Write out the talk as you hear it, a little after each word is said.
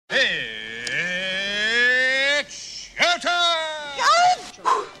It's showtime!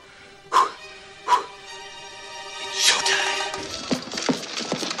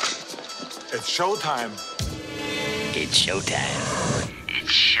 It's showtime. It's showtime.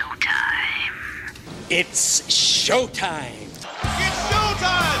 It's showtime. It's showtime. It's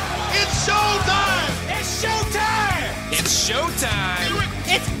showtime! It's showtime! It's showtime. It's showtime.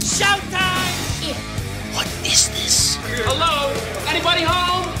 It's showtime. What is this? Hello? Anybody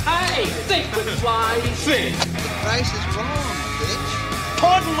home? Hey, think with fly. Think. Price is wrong, bitch.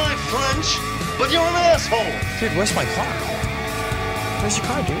 Pardon my French, but you're an asshole! Dude, where's my car? Where's your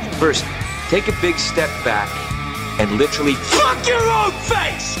car, dude? First, take a big step back and literally fuck your own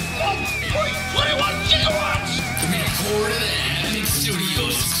face! 21 gigawatts! Recorded at Epic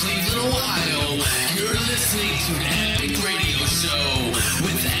Studios, Cleveland, Ohio. You're listening to an Epic Radio Show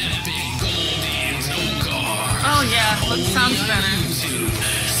with Epic Goldie and Dokar. Oh yeah, that sounds better.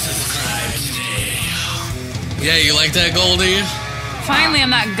 Subscribe today. Yeah, you like that, Goldie? Finally, I'm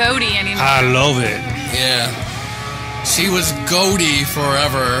not Goaty anymore. I love it. Yeah. She was Goldie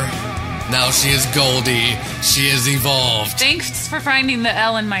forever. Now she is Goldie. She is evolved. Thanks for finding the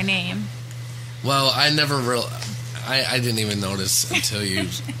L in my name. Well, I never I didn't even notice until you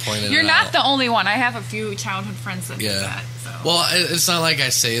pointed You're it not out. the only one. I have a few childhood friends that do Yeah. that. So. Well, it's not like I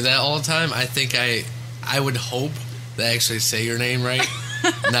say that all the time. I think I would hope that I actually say your name right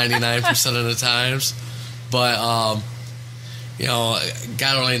 99% of the times. But, you know,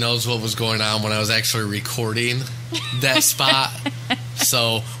 God only knows what was going on when I was actually recording that spot.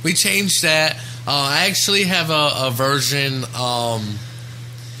 So we changed that. I actually have a version, I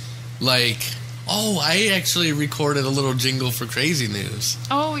actually recorded a little jingle for Crazy News.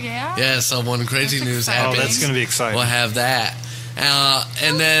 Oh yeah. Yeah, so when Crazy That's News exciting. happens, Oh, that's gonna be exciting. We'll have that,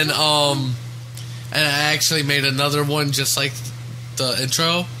 and then and I actually made another one just like the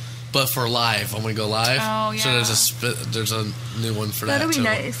intro, but for live. I'm gonna go live. Oh, So yeah. there's a new one for That'll that be too.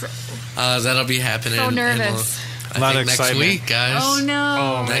 nice. That'll be happening. So in, nervous. I Lot think of next excitement. week, guys. Oh no.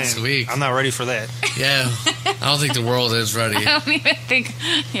 Oh, Next man. week. I'm not ready for that. Yeah, I don't think the world is ready. I don't even think.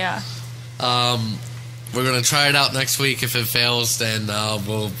 Yeah. We're gonna try it out next week. If it fails, then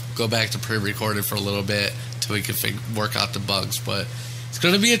we'll go back to pre-recorded for a little bit till we can work out the bugs. But it's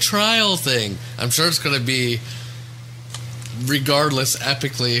gonna be a trial thing. I'm sure it's gonna be, regardless,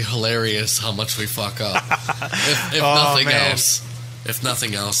 epically hilarious how much we fuck up. if Oh, nothing man. else. If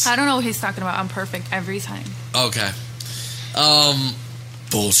nothing else. I don't know what he's talking about. I'm perfect every time. Okay.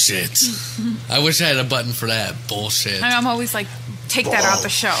 Bullshit. I wish I had a button for that. Bullshit. I'm always like, take that out the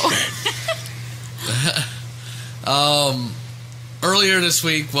show. Earlier this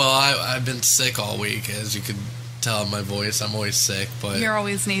week, well, I've been sick all week, as you can tell in my voice. I'm always sick, but You're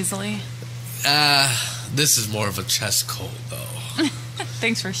always nasally. this is more of a chest cold, though.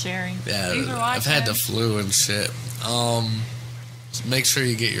 Thanks for sharing. Yeah, Thanks for I've had the watching. flu and shit. Make sure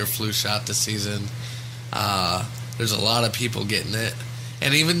you get your flu shot this season. There's a lot of people getting it,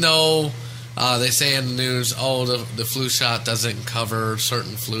 and even though they say in the news, the flu shot doesn't cover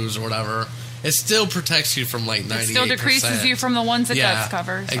certain flus or whatever, it still protects you from like 98%. It still decreases you from the ones it Yeah, does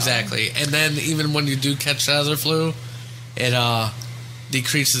cover. So. Exactly. And then even when you do catch the other flu, it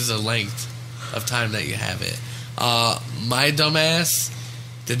decreases the length of time that you have it. My dumbass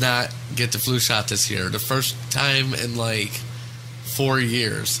did not get the flu shot this year. The first time in like 4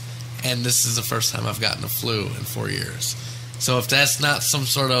 years. And this is the first time I've gotten a flu in 4 years. So if that's not some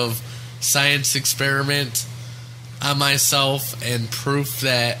sort of science experiment on myself and proof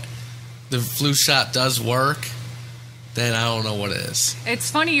that the flu shot does work, then I don't know what is.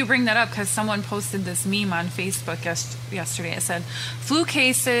 It's funny you bring that up because someone posted this meme on Facebook yesterday. It said, flu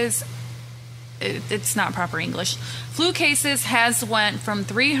cases, it's not proper English. Flu cases has went from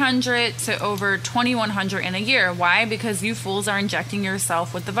 300 to over 2,100 in a year. Why? Because you fools are injecting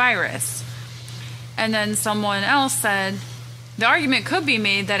yourself with the virus. And then someone else said, the argument could be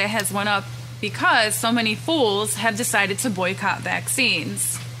made that it has went up because so many fools have decided to boycott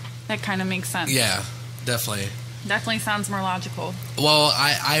vaccines. That kind of makes sense. Yeah, definitely. Definitely sounds more logical. Well,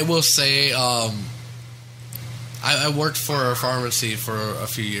 I will say I worked for a pharmacy for a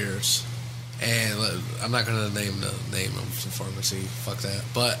few years. And I'm not going to name the name of the pharmacy. Fuck that.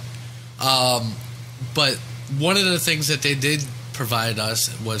 But one of the things that they did provide us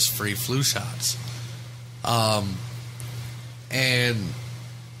was free flu shots. And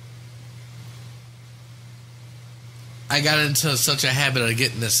I got into such a habit of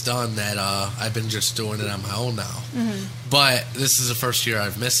getting this done that I've been just doing it on my own now. Mm-hmm. But this is the first year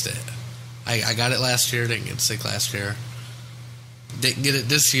I've missed it. I got it last year, didn't get sick last year. Didn't get it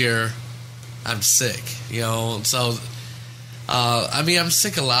this year, I'm sick, you know. So I mean, I'm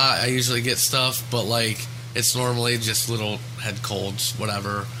sick a lot. I usually get stuff, but like it's normally just little head colds,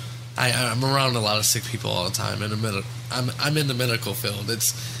 whatever. I'm around a lot of sick people all the time. I'm in the medical field.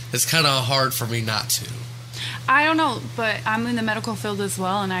 It's kind of hard for me not to. I don't know, but I'm in the medical field as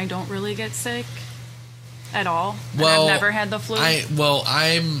well, and I don't really get sick at all. Well, I've never had the flu.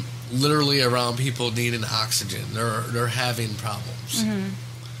 I'm literally around people needing oxygen. They're having problems. Mm-hmm.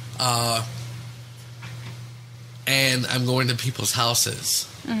 And I'm going to people's houses.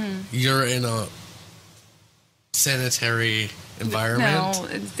 Mm-hmm. You're in a sanitary environment.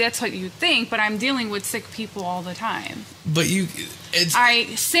 No, that's what you think, but I'm dealing with sick people all the time. But I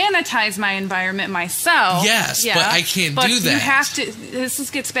sanitize my environment myself. Yes, but I can't do that. You have to. This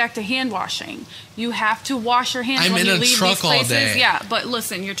gets back to hand washing. You have to wash your hands when you leave these places. I'm in a truck all day. Yeah, but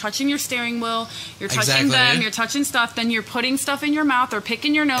listen, you're touching your steering wheel, you're touching them, you're touching stuff, then you're putting stuff in your mouth or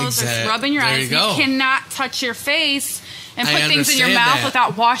picking your nose or rubbing your eyes. You cannot touch your face and put things in your mouth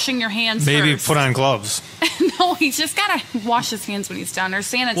without washing your hands Maybe first. Put on gloves. No, he's just got to wash his hands when he's done or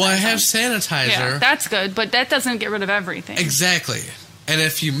sanitize. Well, I have sanitizer. Yeah, that's good, but that doesn't get rid of everything. Exactly. And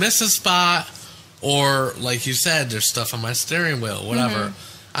if you miss a spot, or like you said, there's stuff on my steering wheel, whatever. Mm-hmm.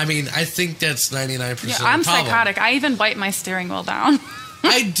 I mean, I think that's 99% of the problem. I'm psychotic. I even bite my steering wheel down.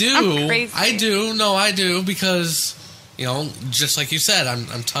 I do. I'm crazy. I do. No, I do because, you know, just like you said,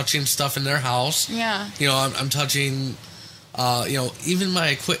 I'm touching stuff in their house. Yeah. You know, I'm touching, you know, even my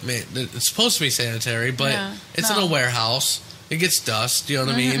equipment. It's supposed to be sanitary, but it's in a warehouse. It gets dust. You know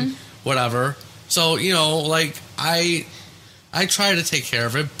what I mean? Whatever. So, you know, like I try to take care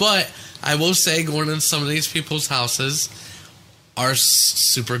of it, but I will say going in some of these people's houses are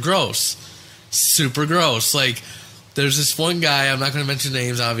super gross. Super gross. Like, there's this one guy, I'm not going to mention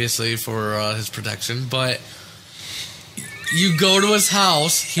names, obviously, for his protection, but you go to his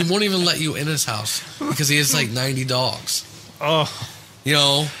house, he won't even let you in his house because he has, like, 90 dogs. Oh. You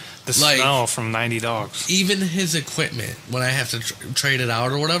know? The smell from 90 dogs. Even his equipment, when I have to trade it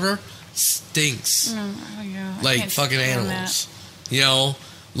out or whatever, stinks. Oh, yeah. Like fucking animals. You know?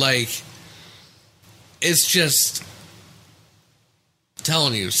 Like, it's just...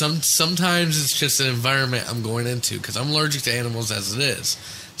 telling you, sometimes it's just an environment I'm going into because I'm allergic to animals as it is.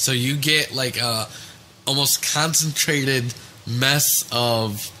 So you get like a almost concentrated mess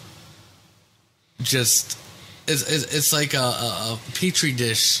of just it's like a petri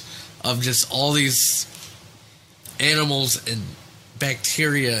dish of just all these animals and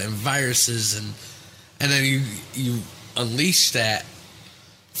bacteria and viruses and then you unleash that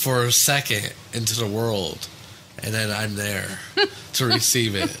for a second into the world. And then I'm there to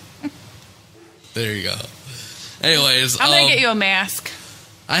receive it. There you go. Anyways, I'm gonna get you a mask.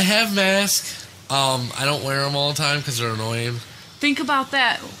 I have masks. I don't wear them all the time because they're annoying. Think about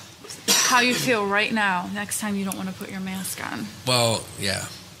that. How you feel right now. Next time you don't want to put your mask on. Well, yeah.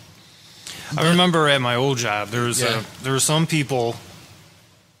 I remember at my old job there were some people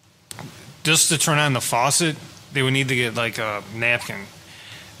just to turn on the faucet they would need to get like a napkin.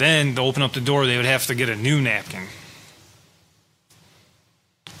 Then, to open up the door, they would have to get a new napkin.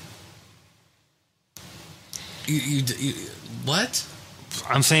 You what?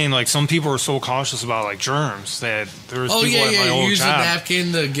 I'm saying, like, some people are so cautious about, like, germs that there's people at my old use job. a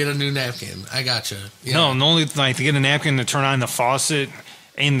napkin to get a new napkin. I gotcha. Yeah. No, only, like, to get a napkin to turn on the faucet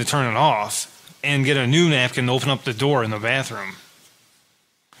and to turn it off, and get a new napkin to open up the door in the bathroom.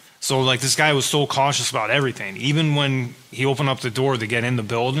 So, like, this guy was so cautious about everything. Even when he opened up the door to get in the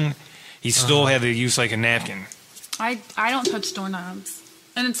building, he still had to use, like, a napkin. I don't touch doorknobs.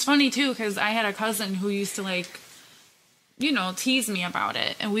 And it's funny, too, because I had a cousin who used to, like, you know, tease me about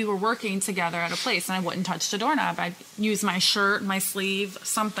it. And we were working together at a place, and I wouldn't touch the doorknob. I'd use my shirt, my sleeve,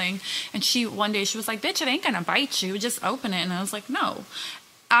 something. And one day she was like, bitch, it ain't gonna bite you. Just open it. And I was like, no.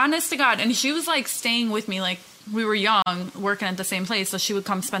 Honest to God. And she was, like, staying with me, like, we were young, working at the same place, so she would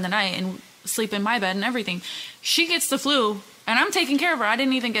come spend the night and sleep in my bed and everything. She gets the flu, and I'm taking care of her. I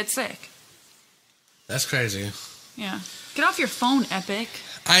didn't even get sick. That's crazy. Yeah. Get off your phone, Epic.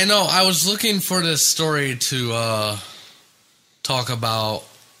 I know. I was looking for this story to talk about,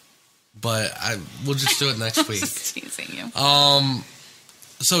 but we'll just do it next week. Just teasing you.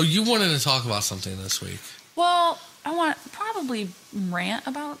 So you wanted to talk about something this week. Well, I want to probably rant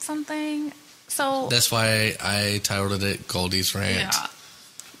about something. So that's why I titled it Goldie's Rant. Yeah.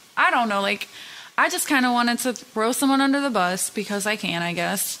 I don't know, like, I just kind of wanted to throw someone under the bus because I can, I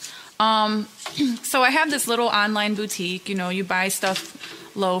guess. So I have this little online boutique. You know, you buy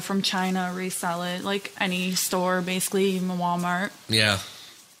stuff low from China, resell it, like any store, basically, even Walmart. Yeah.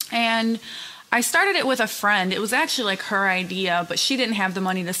 And I started it with a friend. It was actually like her idea, but she didn't have the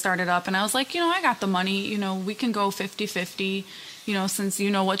money to start it up. And I was like, I got the money. We can go 50-50, since you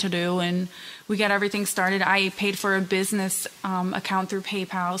know what to do. And we got everything started. I paid for a business account through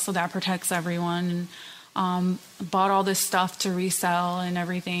PayPal, so that protects everyone. And bought all this stuff to resell and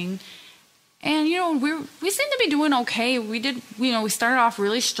everything. And, we seem to be doing okay. We did, we started off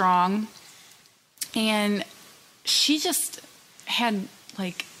really strong. And she just had,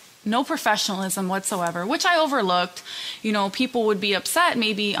 like, no professionalism whatsoever, which I overlooked. People would be upset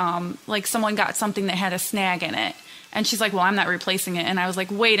maybe like someone got something that had a snag in it. And she's like, well, I'm not replacing it. And I was like,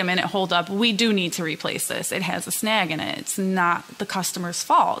 wait a minute, hold up. We do need to replace this. It has a snag in it. It's not the customer's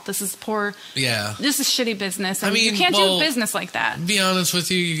fault. This is poor. Yeah. This is shitty business. And you can't do business like that. Be honest with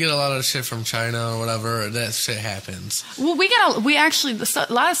you, you get a lot of shit from China or whatever. That shit happens. Well, we actually,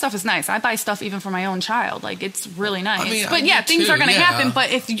 a lot of stuff is nice. I buy stuff even for my own child. Like, it's really nice. But yeah, things are going to happen. But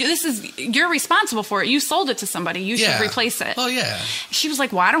if you're responsible for it. You sold it to somebody. You should replace it. Oh, yeah. She was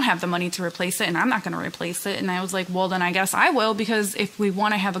like, well, I don't have the money to replace it, and I'm not going to replace it. And I was like, well, then I guess I will, because if we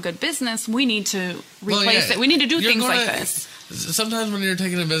want to have a good business, we need to replace it. We need to do things like this. Sometimes when you're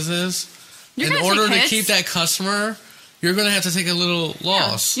taking a business, in order to keep that customer, you're going to have to take a little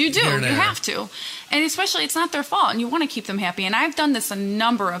loss. Yeah, you do. You have to. And especially, it's not their fault, and you want to keep them happy. And I've done this a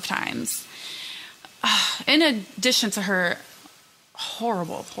number of times. In addition to her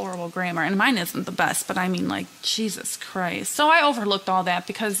horrible grammar, and mine isn't the best, but I mean, like, Jesus Christ. So I overlooked all that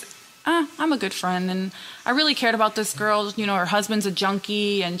because I'm a good friend, and I really cared about this girl. Her husband's a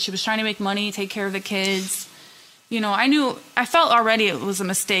junkie, and she was trying to make money, take care of the kids. I felt already it was a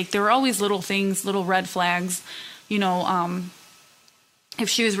mistake. There were always little things, little red flags. If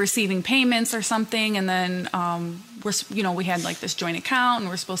she was receiving payments or something, and then we had like this joint account, and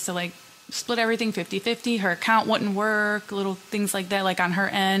we're supposed to like split everything 50-50. Her account wouldn't work, little things like that, like on her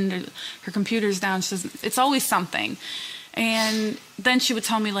end, her computer's down. It's always something. And then she would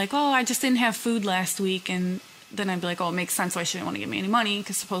tell me, like, oh, I just didn't have food last week. And then I'd be like, oh, it makes sense why she didn't want to give me any money,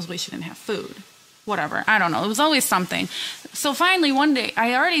 because supposedly she didn't have food. Whatever. I don't know. It was always something. So finally, one day,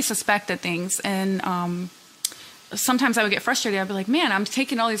 I already suspected things. And sometimes I would get frustrated. I'd be like, man, I'm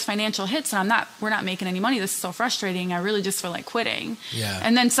taking all these financial hits, and we're not making any money. This is so frustrating. I really just feel like quitting. Yeah.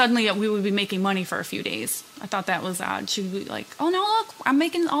 And then suddenly we would be making money for a few days. I thought that was odd. She would be like, oh, no, look, I'm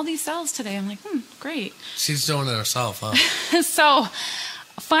making all these sales today. I'm like, great. She's doing it herself, huh? So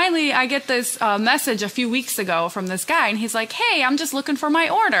finally, I get this message a few weeks ago from this guy, and he's like, hey, I'm just looking for my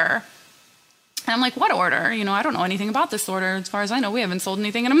order. And I'm like, what order? I don't know anything about this order. As far as I know, we haven't sold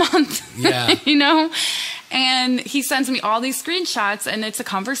anything in a month. Yeah. And he sends me all these screenshots, and it's a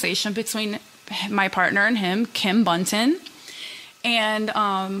conversation between my partner and him, Kim Bunton. And,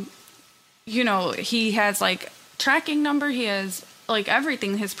 he has, like, tracking number. He has, like,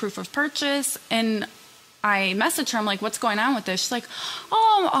 everything, his proof of purchase. And I message her. I'm like, what's going on with this? She's like,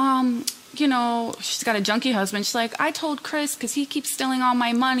 she's got a junkie husband. She's like, I told Chris, because he keeps stealing all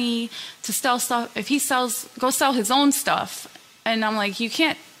my money to sell stuff. If he go sell his own stuff. And I'm like, you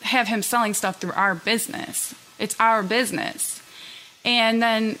can't have him selling stuff through our business. It's our business. And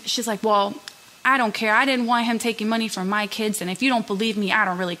then she's like, well, I don't care. I didn't want him taking money from my kids. And if you don't believe me, I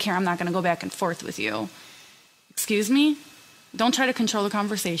don't really care. I'm not going to go back and forth with you. Excuse me? Don't try to control the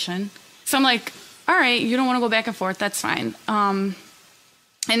conversation. So I'm like, all right, you don't want to go back and forth. That's fine. And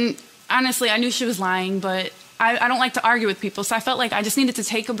honestly, I knew she was lying, but I don't like to argue with people. So I felt like I just needed to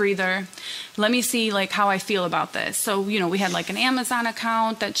take a breather. Let me see, like, how I feel about this. So, we had, like, an Amazon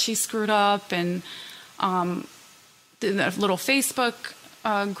account that she screwed up, and the little Facebook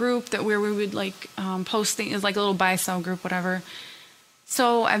group that we would, like, post things, like a little buy-sell group, whatever.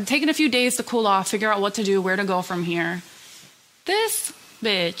 So I've taken a few days to cool off, figure out what to do, where to go from here. This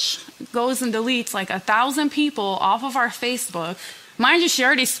bitch goes and deletes, like, 1,000 people off of our Facebook. Mind you, she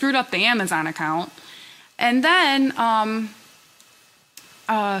already screwed up the Amazon account. And then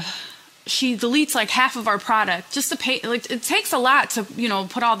she deletes like half of our product just to pay. Like, it takes a lot to,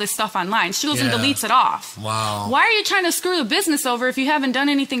 put all this stuff online. She goes and deletes it off. Wow. Why are you trying to screw the business over if you haven't done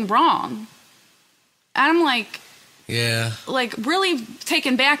anything wrong? And I'm like, like, really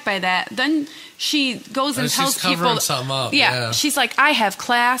taken back by that. Then she goes and tells she's covering people something up. Yeah, she's like, I have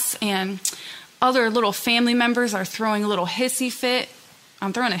class, and other little family members are throwing a little hissy fit.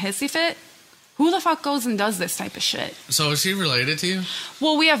 I'm throwing a hissy fit? Who the fuck goes and does this type of shit? So is she related to you?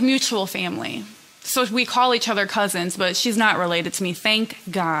 Well, we have mutual family. So we call each other cousins, but she's not related to me. Thank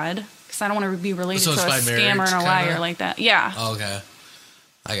God. Because I don't want to be related to a scammer and a liar like that. Yeah. Oh, okay.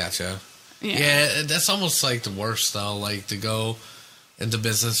 I gotcha. Yeah, that's almost like the worst, though. Like, to go into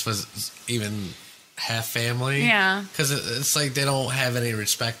business with even half family. Yeah. Because it's like they don't have any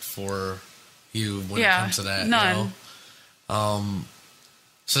respect for you when it comes to that. None. You know?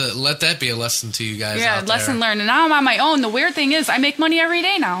 So let that be a lesson to you guys. Yeah, out there. lesson learned. And now I'm on my own. The weird thing is, I make money every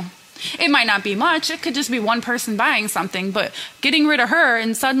day now. It might not be much. It could just be one person buying something, but getting rid of her,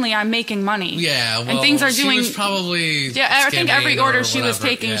 and suddenly I'm making money. Yeah, well, and things are she doing. was probably. Yeah, I think every order she was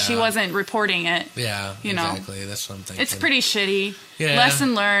whatever. taking, she wasn't reporting it. Yeah, you know, exactly. That's what I'm thinking. It's pretty shitty. Yeah.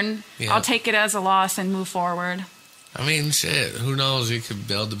 Lesson learned. Yeah. I'll take it as a loss and move forward. I mean, shit. Who knows? You could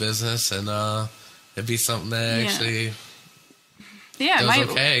build a business and it'd be something that actually. Yeah,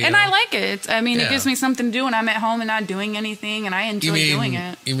 okay, and I like it. I mean, Yeah. it gives me something to do when I'm at home and not doing anything, and I enjoy doing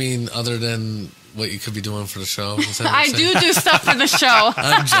it. You mean other than what you could be doing for the show? Is that what I you're saying? do stuff for the show.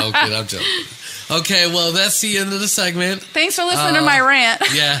 I'm joking. Okay, well, that's the end of the segment. Thanks for listening to my rant.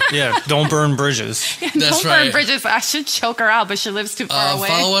 Yeah. Yeah, don't burn bridges. Don't burn bridges. I should choke her out, but she lives too far away.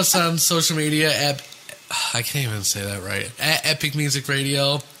 Follow us on social media at, I can't even say that right, at Epic Music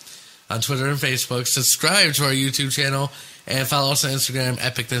Radio on Twitter and Facebook. Subscribe to our YouTube channel and follow us on Instagram,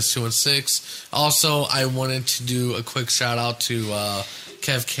 Epicness216. Also, I wanted to do a quick shout out to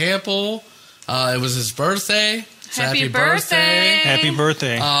Kev Campbell. It was his birthday. So happy birthday. Happy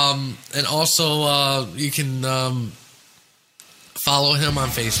birthday. And also, you can follow him on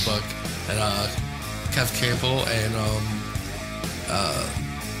Facebook at Kev Campbell and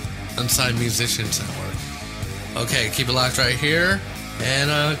Unsigned Musicians Network. Okay, keep it locked right here.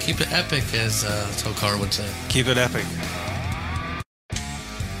 And keep it epic, as Tokar would say. Keep it epic.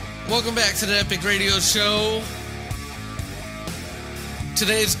 Welcome back to the Epic Radio Show.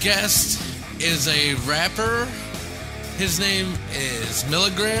 Today's guest is a rapper. His name is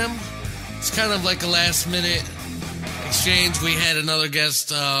Milligram. It's kind of like a last-minute exchange. We had another guest,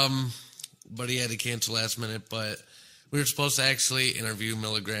 but he had to cancel last minute. But we were supposed to actually interview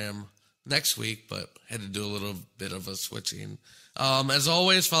Milligram next week, but had to do a little bit of a switching. As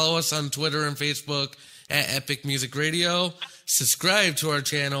always, follow us on Twitter and Facebook at Epic Music Radio. Subscribe to our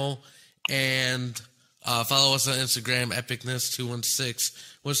channel and follow us on Instagram, Epicness216.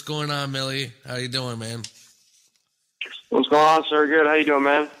 What's going on, Millie? How you doing, man? What's going on, sir? Good. How you doing,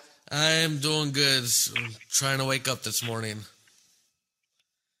 man? I'm doing good. I'm trying to wake up this morning.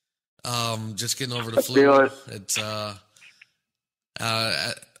 Just getting over the flu. It's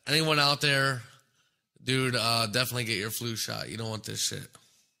anyone out there, dude, definitely get your flu shot. You don't want this shit.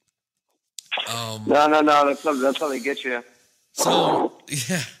 No. That's how they get you. So,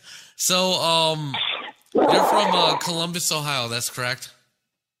 yeah. So, you're from Columbus, Ohio. That's correct?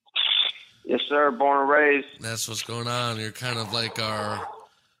 Yes, sir. Born and raised. That's what's going on. You're kind of like our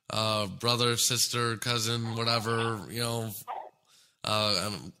brother, sister, cousin, whatever. You know,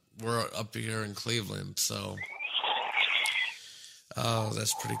 we're up here in Cleveland, so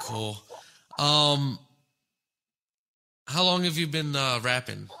that's pretty cool. How long have you been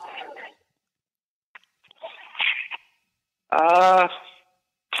rapping?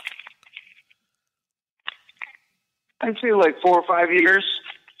 I'd say like 4 or 5 years.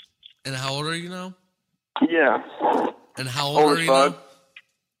 And how old are you now? Yeah. And how old are you now?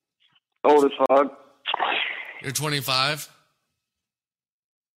 Old as fuck. You're 25?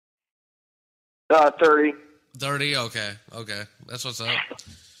 30. 30? Okay. That's what's up.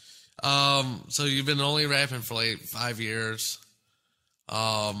 So you've been only rapping for like 5 years.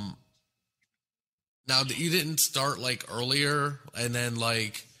 Now you didn't start like earlier and then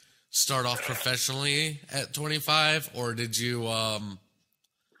like start off professionally at 25, or did you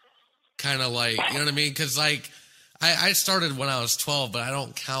kind of like, you know what I mean? Because like I started when I was 12, but I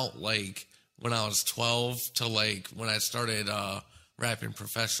don't count like when I was 12 to like when I started rapping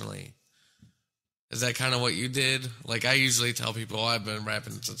professionally. Is that kind of what you did? Like I usually tell people I've been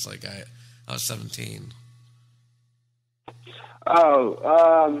rapping since like I was 17.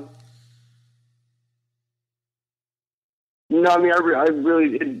 No, I mean, I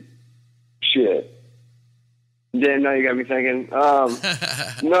really did shit. Damn, now you got me thinking. No,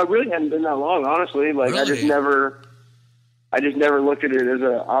 it really hadn't been that long, honestly. Like, really? I just never looked at it as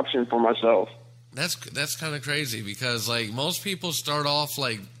an option for myself. That's kind of crazy because, like, most people start off,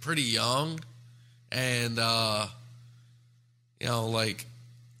 like, pretty young and, you know, like,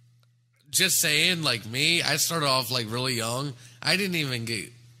 just saying, like, me, I started off, like, really young. I didn't even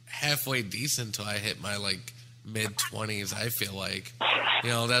get halfway decent until I hit my, like, mid-20s, I feel like. You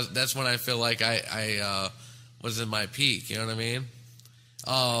know, that's when I feel like I was in my peak, you know what I mean?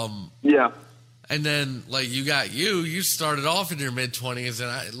 Yeah. And then, like, you started off in your mid-20s, and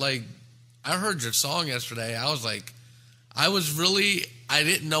I heard your song yesterday. I was like, I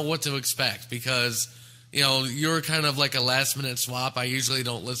didn't know what to expect because, you know, you're kind of like a last-minute swap. I usually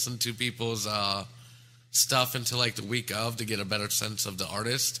don't listen to people's stuff until, like, the week of to get a better sense of the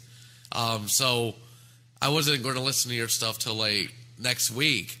artist. So I wasn't going to listen to your stuff till like next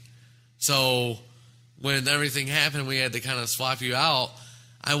week. So when everything happened, we had to kind of swap you out.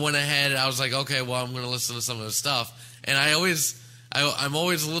 I went ahead and I was like, okay, well, I'm going to listen to some of the stuff. And I'm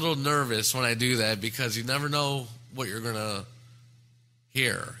always a little nervous when I do that because you never know what you're going to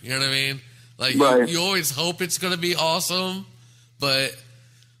hear. You know what I mean? Like, right. you always hope it's going to be awesome, but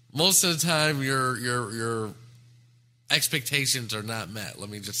most of the time your expectations are not met, let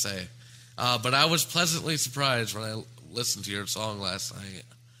me just say. But I was pleasantly surprised when I listened to your song last night.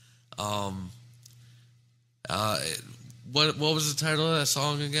 What was the title of that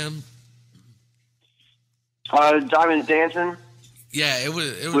song again? Diamonds Dancing. Yeah, it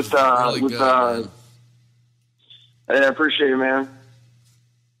was really good. Man. I appreciate it, man.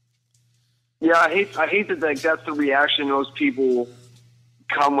 Yeah, I hate that that's the reaction most people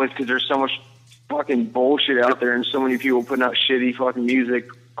come with because there's so much fucking bullshit out there and so many people putting out shitty fucking music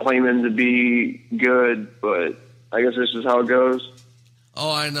claiming to be good, but I guess this is how it goes.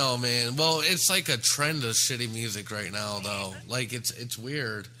 Oh, I know, man. Well, it's like a trend of shitty music right now, though. Like, it's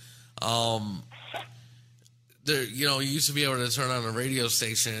weird. There, you used to be able to turn on a radio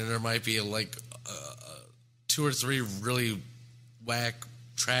station and there might be like 2 or 3 really whack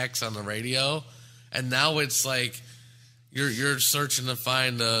tracks on the radio, and now it's like you're searching to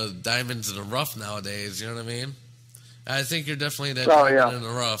find diamonds in the rough nowadays. You know what I mean? I think you're definitely that diamond in the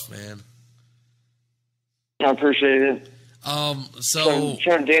rough, man. I appreciate it. So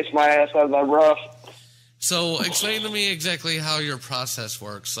trying to dance my ass out of that rough. So explain to me exactly how your process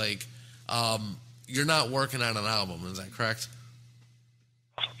works. Like, you're not working on an album, is that correct?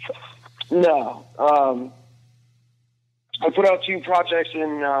 No. I put out 2 projects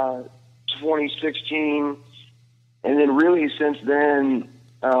in 2016, and then really since then,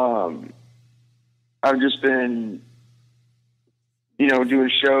 I've just been, doing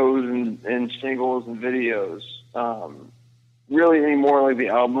shows and singles and videos. Really anymore, like the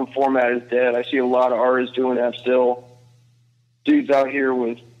album format is dead. I see a lot of artists doing that still. Dudes out here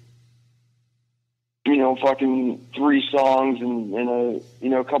with, fucking 3 songs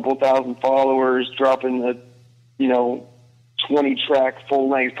and a couple thousand followers dropping a, 20-track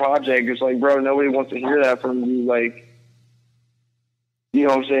full-length project. It's like, bro, nobody wants to hear that from you. Like, you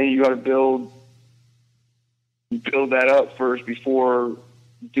know what I'm saying? You got to build that up first before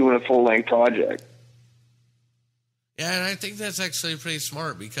doing a full-length project. Yeah, and I think that's actually pretty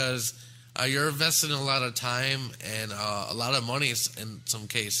smart because you're investing a lot of time and a lot of money in some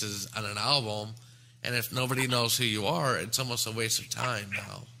cases on an album, and if nobody knows who you are, it's almost a waste of time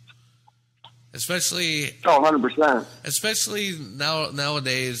now. Especially 100%. Especially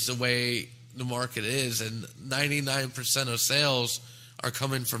nowadays, the way the market is, and 99% of sales are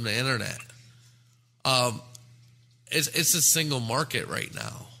coming from the internet. It's a single market right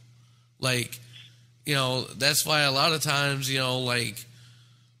now. Like, that's why a lot of times, like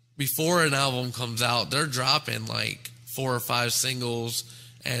before an album comes out, they're dropping like 4 or 5 singles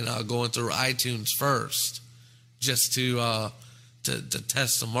and going through iTunes first, just to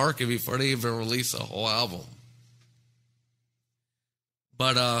test the market before they even release a whole album.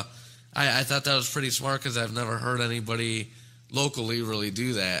 But I thought that was pretty smart because I've never heard anybody locally really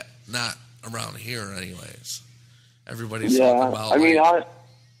do that. Not around here, anyways. Everybody's talking about.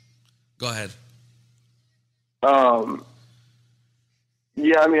 Go ahead.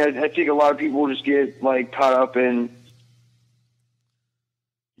 Yeah, I think a lot of people just get like caught up in,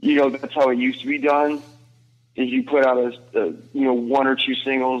 that's how it used to be done. Is you put out a 1 or 2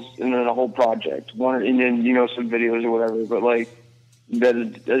 singles and then a whole project, and then some videos or whatever. But like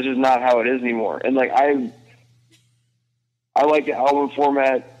that's just not how it is anymore. And like I like the album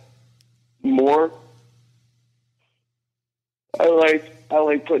format more. I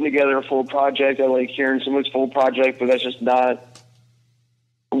like putting together a full project. I like hearing someone's full project, but that's just not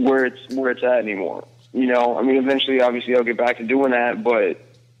where it's at anymore. Eventually, obviously, I'll get back to doing that, but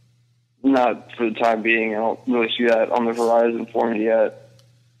not for the time being. I don't really see that on the horizon for me yet.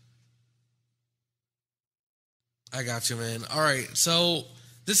 I got you, man. All right, so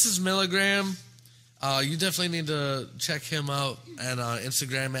this is Milligram. You definitely need to check him out at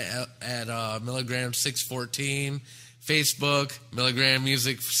Instagram at Milligram614, Facebook Milligram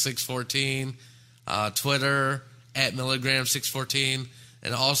Music 614, Twitter at Milligram614,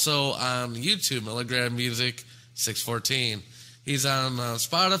 and also on YouTube Milligram Music 614. He's on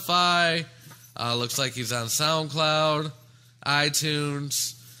Spotify. Looks like he's on SoundCloud,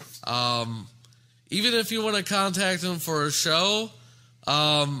 iTunes. Even if you want to contact him for a show,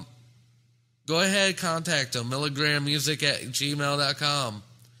 go ahead, contact him. Milligrammusic@gmail.com.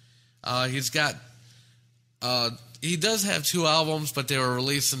 He's got he does have 2 albums, but they were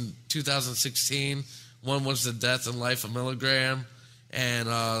released in 2016. One was The Death and Life of Milligram, and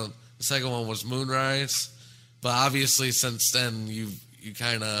the second one was Moonrise. But obviously, since then, you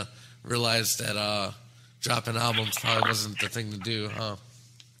kind of realized that dropping albums probably wasn't the thing to do, huh?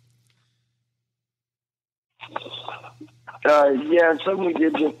 Yeah, something we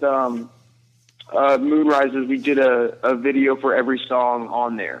did with Moonrise is we did a video for every song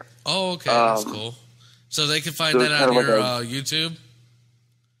on there. Oh, okay, that's cool. So they can find that on your YouTube?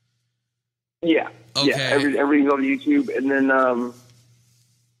 Yeah. Okay. Yeah, everything go to YouTube, and then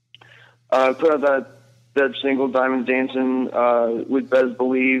put out that single "Diamonds Dancing" with Bez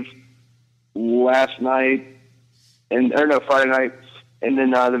Believe last night, Friday night, and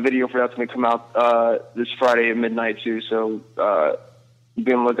then the video for that's going to come out this Friday at midnight too. So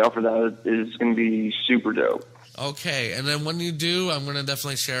be on the lookout for that. It's going to be super dope. Okay, and then when you do, I'm going to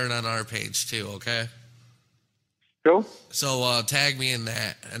definitely share it on our page too. Okay. Cool. So tag me in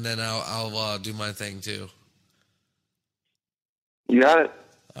that, and then I'll do my thing too. You got it.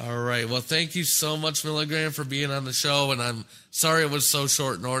 All right. Well, thank you so much, Milligram, for being on the show, and I'm sorry it was so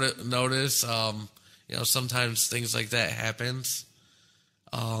short notice. Sometimes things like that happens.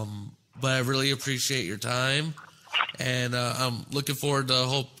 But I really appreciate your time, and I'm looking forward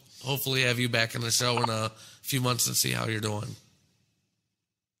to hopefully have you back on the show in a few months and see how you're doing.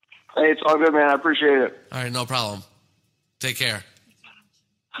 Hey, it's all good, man. I appreciate it. All right, no problem. Take care.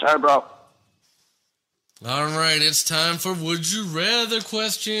 All right, bro. All right, it's time for Would You Rather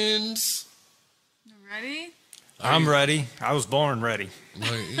questions. You ready? I'm ready. I was born ready. No,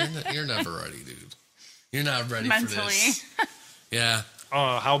 you're never ready, dude. You're not ready mentally. For this. Yeah.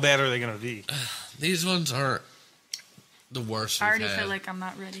 Oh, how bad are they going to be? These ones aren't the worst. I already feel like I'm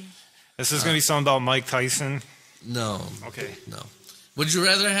not ready. This is going to be something about Mike Tyson. No. Okay. No. Would you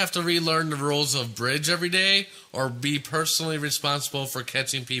rather have to relearn the rules of bridge every day or be personally responsible for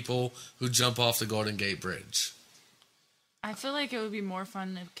catching people who jump off the Golden Gate Bridge? I feel like it would be more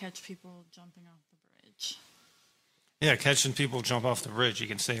fun to catch people jumping off the bridge. Yeah, catching people jump off the bridge, you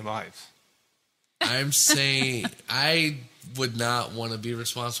can save lives. I'm saying I would not want to be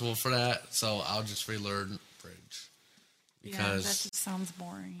responsible for that, so I'll just relearn bridge. Because that just sounds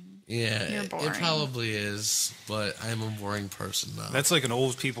boring. Yeah, You're boring. It probably is, but I'm a boring person now. That's like an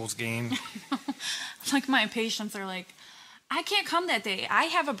old people's game. Like my patients are like, I can't come that day. I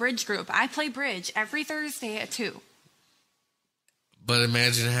have a bridge group. I play bridge every Thursday at 2. But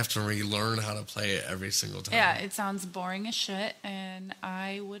imagine I have to relearn how to play it every single time. Yeah, it sounds boring as shit, and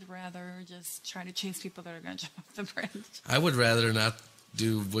I would rather just try to chase people that are going to jump off the bridge. I would rather not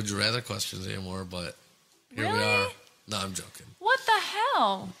do Would You Rather questions anymore, but here we are. No, I'm joking. What the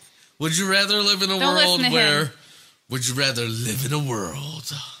hell? Would you rather live in a world where... Would you rather live in a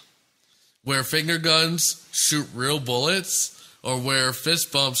world where finger guns shoot real bullets or where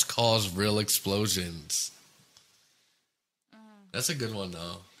fist bumps cause real explosions? That's a good one,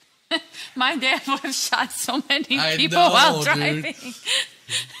 though. My dad would have shot so many people know, while driving. Dude.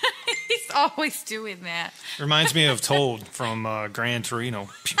 He's always doing that. Reminds me of Toad from Gran Torino.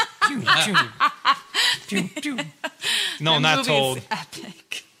 Pew, pew, pew. Pew, pew. No, not Toad.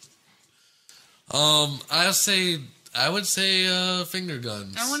 Epic. I would say finger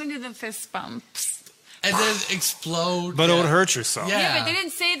guns. I want to do the fist bumps. And then explode. But it would hurt yourself. Yeah, but they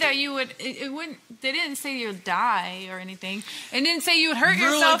didn't say that you would. It wouldn't. They didn't say you would die or anything. It didn't say you would hurt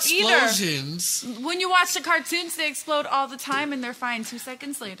yourself explosions. Either. When you watch the cartoons, they explode all the time and they're fine 2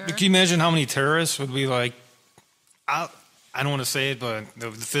 seconds later. Can you imagine how many terrorists would be like? I don't want to say it, but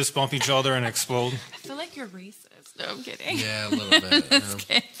the fist bump each other and explode. I feel like you're racist. No, I'm kidding. Yeah, a little bit. Just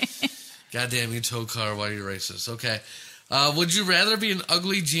kidding. Goddamn you, Toad Car, why are you racist? Okay. Would you rather be an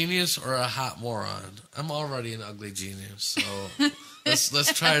ugly genius or a hot moron? I'm already an ugly genius, so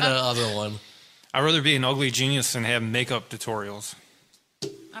let's try the other one. I'd rather be an ugly genius than have makeup tutorials.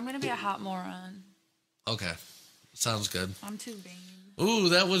 I'm going to be a hot moron. Okay. Sounds good. I'm too vain. Ooh,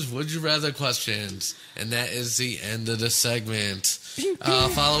 that was Would You Rather questions. And that is the end of the segment.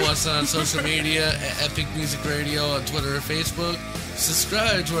 Follow us on social media at Epic Music Radio on Twitter and Facebook.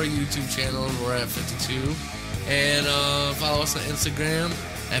 Subscribe to our YouTube channel. We're at 52. And follow us on Instagram,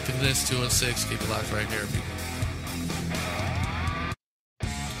 Epicness216. Keep it locked right here, people.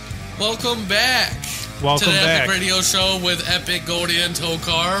 Welcome back. Welcome to the back. Epic Radio Show with Epic, Goldie, and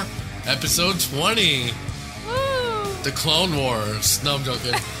Tokar. Episode 20. Woo! The Clone Wars. No, I'm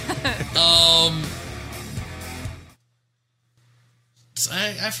joking.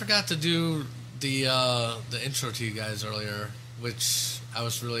 I forgot to do the intro to you guys earlier, which I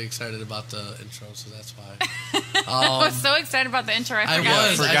was really excited about the intro, so that's why. I was so excited about the intro.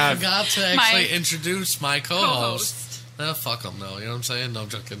 I forgot to actually introduce my co-host. Fuck him, though. You know what I'm saying? No, I'm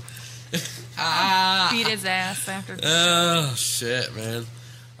joking. Beat his ass after. Oh, shit, man.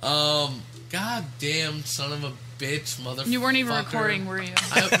 Goddamn son of a bitch, motherfucker. You weren't even recording, were you?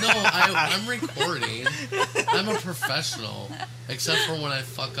 I'm recording. I'm a professional, except for when I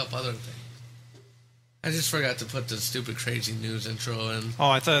fuck up other things. I just forgot to put the stupid crazy news intro in. Oh,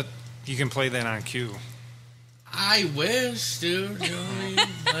 I thought you can play that on cue. I wish, dude. You know what I mean?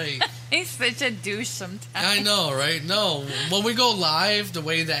 Like, he's such a douche sometimes. I know, right? No, when we go live, the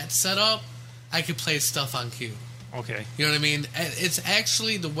way that's set up, I could play stuff on cue. Okay. You know what I mean? It's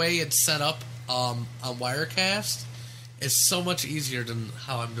actually the way it's set up on Wirecast is so much easier than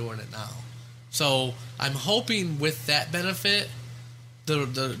how I'm doing it now. So I'm hoping with that benefit,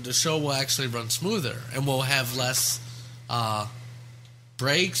 the show will actually run smoother, and we'll have less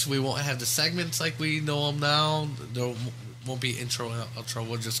breaks. We won't have the segments like we know them now. There won't be intro and outro.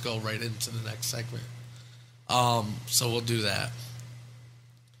 We'll just go right into the next segment. So we'll do that.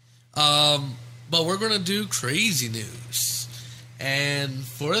 But we're going to do crazy news. And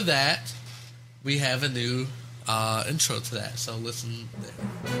for that, we have a new intro to that. So listen there.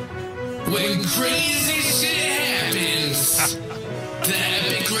 When crazy shit happens, the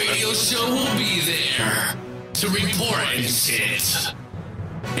Epic Radio Show will be there to report and shit.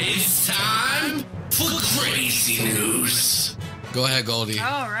 It's time for crazy news. Go ahead, Goldie.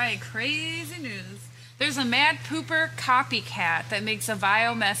 All right, crazy news. There's a mad pooper copycat that makes a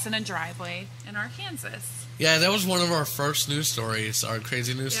vile mess in a driveway in Arkansas. Yeah, that was one of our first news stories, our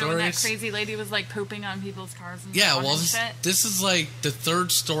crazy news stories. When that crazy lady was like pooping on people's cars and shit. This is like the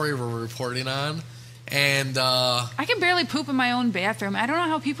third story we're reporting on. And I can barely poop in my own bathroom. I don't know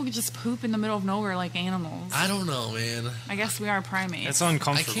how people could just poop in the middle of nowhere like animals. I don't know, man. I guess we are primates. It's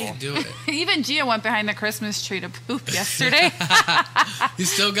uncomfortable. I can't do it. Even Gia went behind the Christmas tree to poop yesterday. You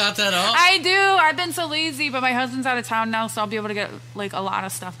still got that up? I do. I've been so lazy, but my husband's out of town now, so I'll be able to get like a lot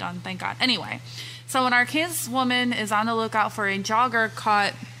of stuff done. Thank God. Anyway, so an Arkansas woman is on the lookout for a jogger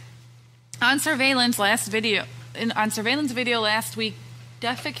caught on surveillance video last week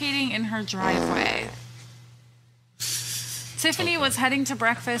defecating in her driveway. Tiffany was heading to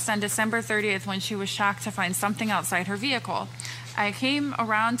breakfast on December 30th when she was shocked to find something outside her vehicle. I came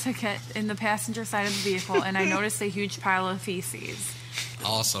around to get in the passenger side of the vehicle, and I noticed a huge pile of feces.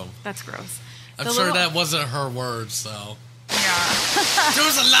 Awesome. That's gross. I'm sure that wasn't her words, though. Yeah. There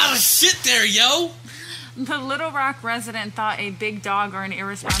was a lot of shit there, yo! The Little Rock resident thought a big dog or an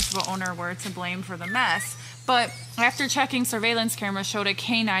irresponsible owner were to blame for the mess, but after checking surveillance cameras showed a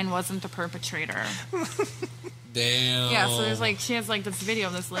canine wasn't the perpetrator. Damn. Yeah, so she has this video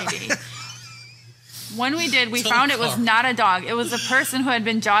of this lady. When we did, we found it was not a dog. It was a person who had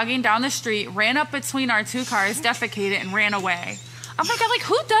been jogging down the street, ran up between our two cars, defecated, and ran away. Oh my God,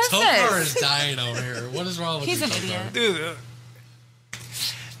 who does this? Tokar is dying over here. What is wrong with you, He's an idiot. Dude,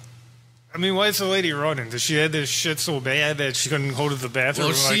 I mean, why is the lady running? Did she have this shit so bad that she couldn't go to the bathroom?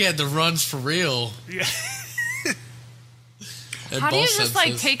 Well, she had the runs for real. Yeah. How do you just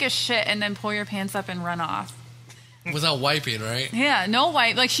take a shit and then pull your pants up and run off? Without wiping, right? Yeah, no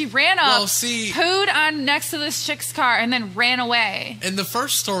wipe. She ran up, pooed on next to this chick's car, and then ran away. In the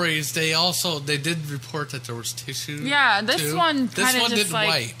first stories, they did report that there was tissue. Yeah, this one kind of just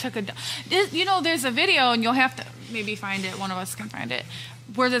wipe. took a. There's a video, and you'll have to maybe find it. One of us can find it,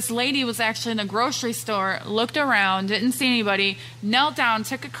 where this lady was actually in a grocery store, looked around, didn't see anybody, knelt down,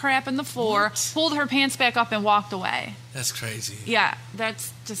 took a crap in the floor, pulled her pants back up, and walked away. That's crazy. Yeah,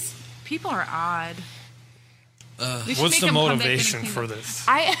 that's just people are odd. What's the motivation for this?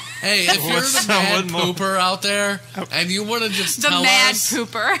 Hey, if you're the mad pooper out there and you want to just tell us... The mad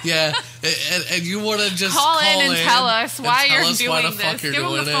pooper. Yeah, and you want to just call in and tell us why you're doing this. Give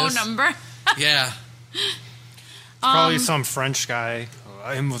them the phone number. Yeah. Probably some French guy.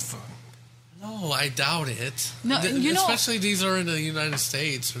 No, I doubt it. No, especially these are in the United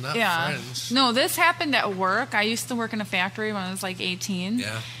States. They're not French. No, this happened at work. I used to work in a factory when I was 18.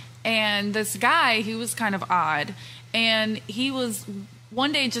 Yeah. And this guy, he was kind of odd. And he was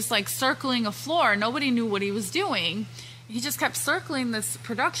one day just circling a floor. Nobody knew what he was doing. He just kept circling this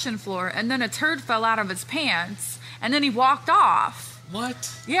production floor. And then a turd fell out of his pants. And then he walked off.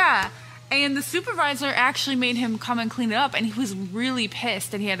 What? Yeah. And the supervisor actually made him come and clean it up. And he was really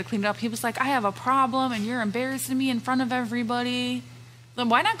pissed that he had to clean it up. He was like, I have a problem and you're embarrassing me in front of everybody. Then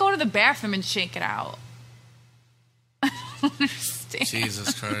why not go to the bathroom and shake it out? I don't understand.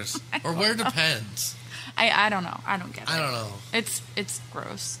 Jesus Christ. Or where depends. I don't know. I don't get it. I don't know. It's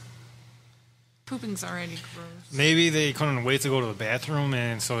gross. Pooping's already gross. Maybe they couldn't wait to go to the bathroom,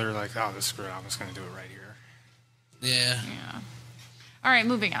 and so they're like, oh, this screw it, I'm just going to do it right here. Yeah. All right,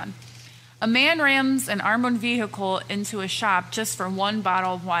 moving on. A man rams an armored vehicle into a shop just for one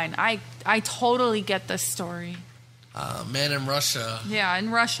bottle of wine. I totally get this story. Man in Russia. Yeah,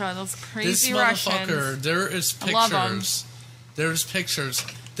 in Russia, those crazy this Russians. motherfucker, there is pictures. There's pictures.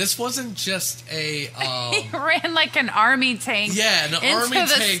 This wasn't just a... he ran like an army tank into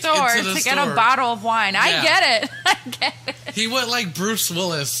the store to get a bottle of wine. Yeah. I get it. He went like Bruce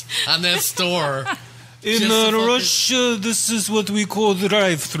Willis on that store. In Russia, this is what we call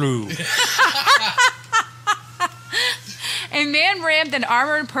drive-through. A man rammed an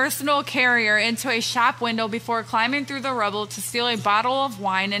armored personal carrier into a shop window before climbing through the rubble to steal a bottle of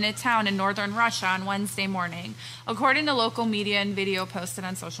wine in a town in northern Russia on Wednesday morning, according to local media and video posted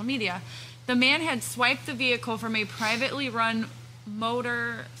on social media. The man had swiped the vehicle from a privately run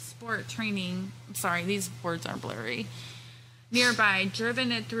motor sport training... Sorry, these words are blurry. Nearby,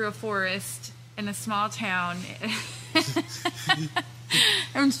 driven it through a forest in a small town,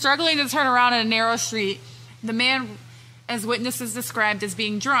 and struggling to turn around in a narrow street. The man, as witnesses described as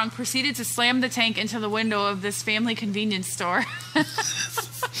being drunk, proceeded to slam the tank into the window of this family convenience store.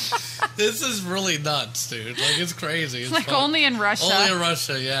 This is really nuts, dude. Like, it's crazy. It's like fun. Only in Russia. Only in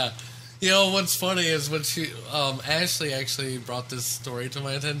Russia, yeah. You know, what's funny is when Ashley actually brought this story to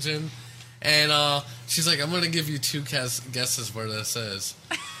my attention, and she's like, I'm going to give you two guesses where this is.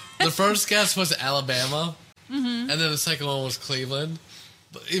 The first guess was Alabama, and then the second one was Cleveland.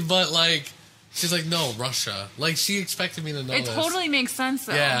 But like, she's like, no, Russia. Like, she expected me to know this. It totally makes sense,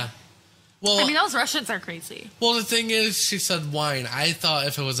 though. Yeah. Well, I mean, those Russians are crazy. Well, the thing is, she said wine. I thought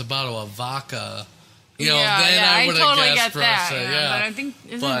if it was a bottle of vodka, then I would have totally guessed Russia. That, yeah. But I think,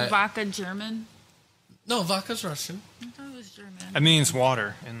 isn't vodka German? No, vodka's Russian. I thought it was German. It means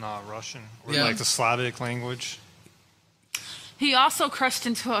water in Russian, or like the Slavic language. He also crashed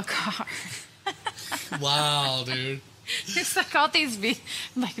into a car. Wow, dude. It's like all these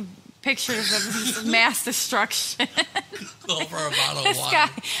pictures of mass destruction. Over a bottle of wine. Guy,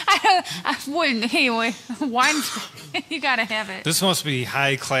 I wouldn't. Anyway, wine, you gotta have it. This must be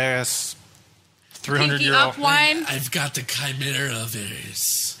high class, 300-year-old wine. I've got the Chimera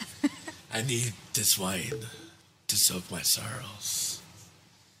virus. I need this wine to soak my sorrows.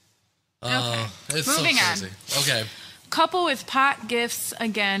 Okay. It's Moving so crazy. on. Okay. Couple with pot gifts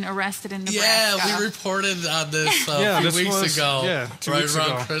again arrested in Nebraska. Yeah, we reported on this a few weeks ago. 2 weeks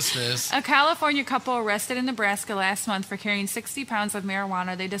around ago. Christmas. A California couple arrested in Nebraska last month for carrying 60 pounds of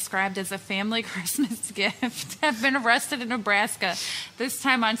marijuana they described as a family Christmas gift have been arrested in Nebraska, this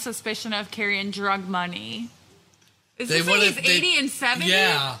time on suspicion of carrying drug money. Is this like he's 80 and 70?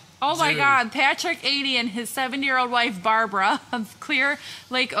 Yeah. Oh my God. Patrick, 80, and his 70-year-old wife, Barbara, of Clear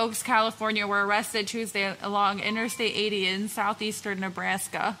Lake Oaks, California, were arrested Tuesday along Interstate 80 in southeastern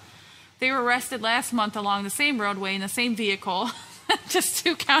Nebraska. They were arrested last month along the same roadway in the same vehicle, just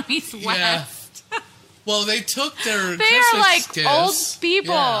 2 counties west. Well, they took their They Christmas are like gifts. old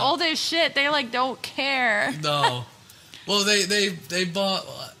people, old as shit. They like don't care. No. Well, they bought,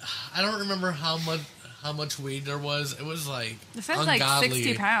 I don't remember how much weed there was. It was like it sounds ungodly. like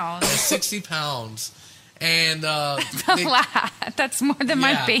 60 pounds. 60 pounds. And that's a lot. That's more than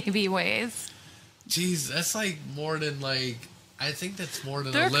my baby weighs. Jeez, that's like more than I think that's more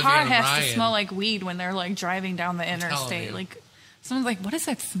than their Olivia car and has Ryan. to smell like weed when they're like driving down the interstate. Like someone's like, "What does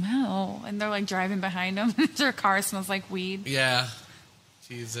that smell?" And they're like driving behind them. Their car smells like weed. Yeah.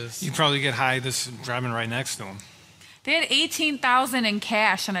 Jesus. You probably get high driving right next to them. They had $18,000 in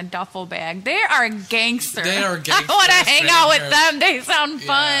cash in a duffel bag. They are gangsters. They are gangsters. I want to hang out with them. They sound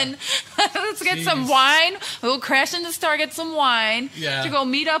fun. Let's get some wine. We'll crash in the store, get some wine. Yeah. To go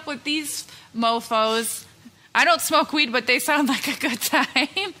meet up with these mofos. I don't smoke weed, but they sound like a good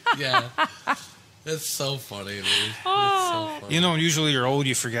time. Yeah. It's so funny, dude. Oh. It's so funny. You know, usually you're old,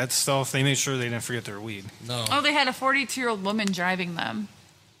 you forget stuff. They made sure they didn't forget their weed. No. Oh, they had a 42-year-old woman driving them.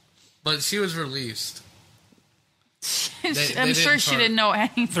 But she was released. I'm sure she didn't know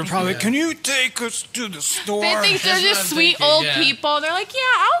anything. They're probably, can you take us to the store? They think they're just sweet old people. They're like, yeah,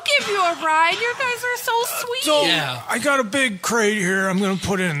 I'll give you a ride. You guys are so sweet. So, I got a big crate here. I'm going to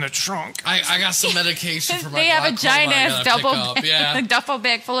put it in the trunk. I got some medication for my They have a giant-ass duffel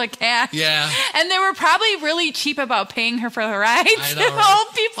bag full of cash. Yeah. And they were probably really cheap about paying her for the ride. I know, right?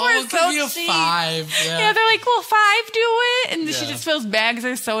 Old people are so cheap. $5. Yeah, they're like, well, $5 do it? And she just feels bags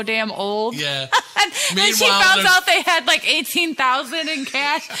are so damn old. Yeah. and she found out they had like $18,000 in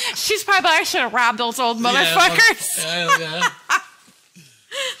cash. She's probably like, I should have robbed those old motherfuckers. Yeah.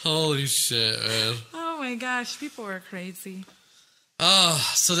 Holy shit, man. Oh my gosh, people are crazy.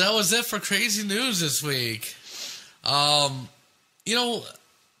 So that was it for crazy news this week. You know,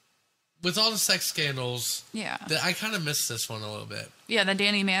 with all the sex scandals, I kind of missed this one a little bit. Yeah, the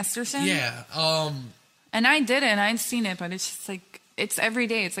Danny Masterson. Yeah. And I didn't. I'd seen it, but it's just like it's every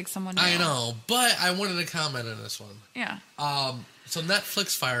day. It's like someone new. I know, but I wanted to comment on this one. Yeah. So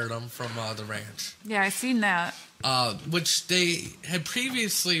Netflix fired him from the ranch. Yeah, I seen that. Which they had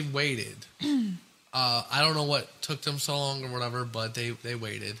previously waited. I don't know what took them so long or whatever, but they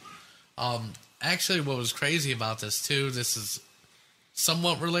waited. Actually, what was crazy about this too, this is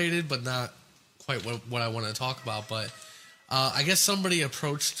somewhat related, but not quite what I want to talk about. But I guess somebody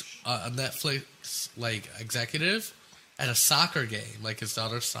approached a Netflix executive at a soccer game, like his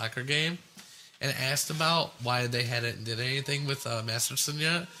daughter's soccer game, and asked about why they hadn't did anything with Masterson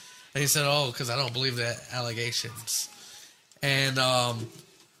yet. And he said, "Oh, because I don't believe the allegations." And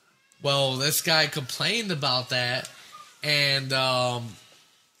well, this guy complained about that, and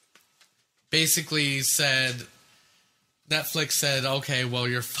basically said, Netflix said, "Okay, well,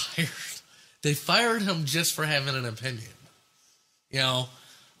 you're fired." They fired him just for having an opinion. You know,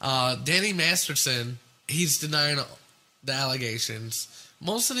 Danny Masterson, he's denying the allegations.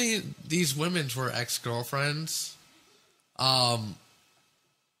 Most of these women were ex-girlfriends. And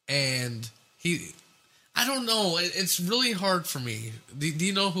I don't know. It's really hard for me. Do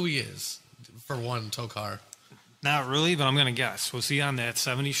you know who he is? For one, Tokar. Not really, but I'm going to guess. Was he on that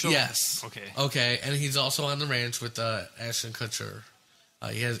 70s show? Yes. Okay. Okay, and he's also on the ranch with Ashton Kutcher.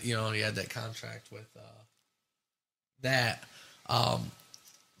 He had that contract with that.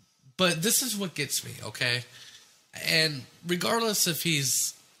 But this is what gets me, okay? And regardless if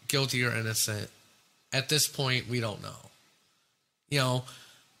he's guilty or innocent, at this point, we don't know. You know,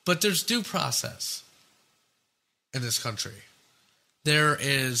 but there's due process in this country. There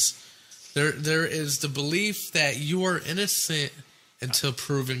is the belief that you are innocent until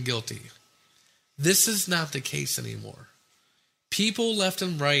proven guilty. This is not the case anymore. People left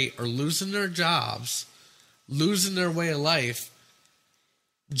and right are losing their jobs, losing their way of life,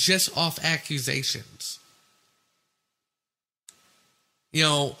 just off accusations. You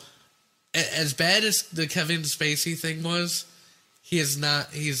know, as bad as the Kevin Spacey thing was, he has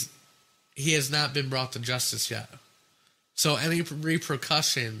not been brought to justice yet. So any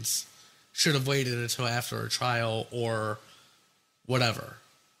repercussions should have waited until after a trial or whatever.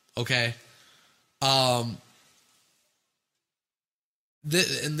 Okay? In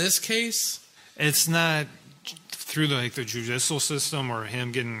this case, it's not through the judicial system or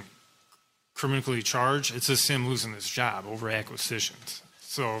him getting criminally charged. It's just him losing his job over acquisitions.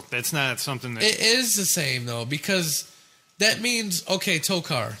 So that's not something that... It is the same, though, because that means, okay,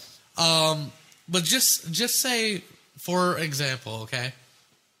 Tokar, but just say, for example, okay,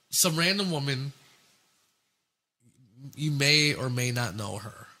 some random woman, you may or may not know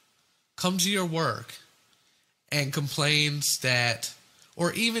her, comes to your work and complains that,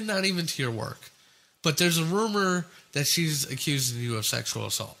 or even not even to your work, but there's a rumor that she's accusing you of sexual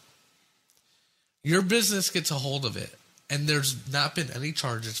assault. Your business gets a hold of it, and there's not been any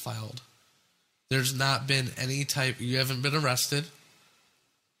charges filed. There's not been any you haven't been arrested,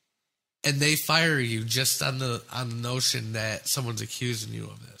 and they fire you just on the notion that someone's accusing you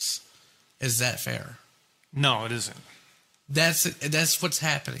of this. Is that fair? No, it isn't. That's what's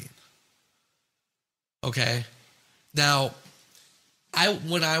happening. Okay. Now,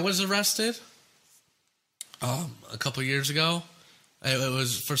 when I was arrested, a couple years ago, it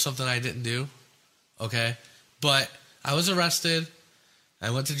was for something I didn't do. Okay, but I was arrested.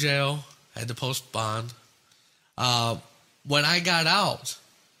 I went to jail. I had to post bond. When I got out,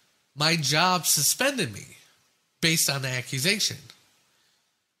 my job suspended me based on the accusation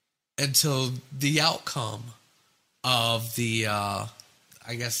until the outcome of the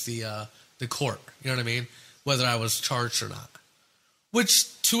court. You know what I mean? Whether I was charged or not.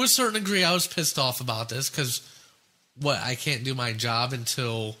 Which, to a certain degree, I was pissed off about this because I can't do my job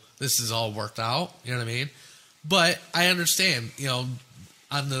until this is all worked out. You know what I mean? But I understand, you know,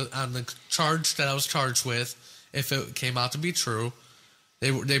 on the charge that I was charged with, if it came out to be true,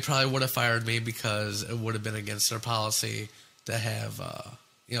 they probably would have fired me because it would have been against their policy to have,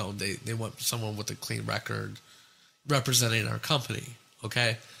 they want someone with a clean record representing our company.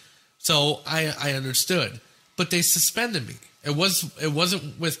 Okay, so I understood, but they suspended me. It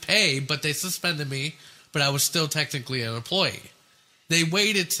wasn't with pay, but they suspended me. But I was still technically an employee. They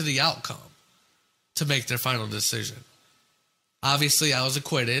waited to the outcome to make their final decision. Obviously, I was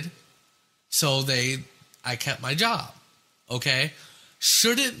acquitted, so I kept my job. Okay,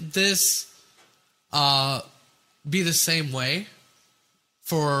 shouldn't this be the same way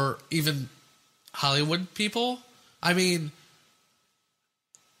for even Hollywood people? I mean,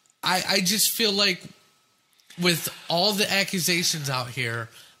 I just feel like with all the accusations out here,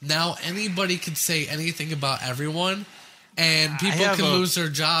 now anybody can say anything about everyone, and people can lose their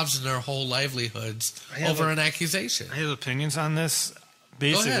jobs and their whole livelihoods over an accusation. I have opinions on this.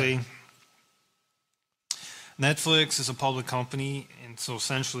 Basically, Netflix is a public company, and so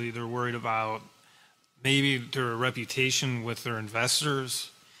essentially they're worried about maybe their reputation with their investors,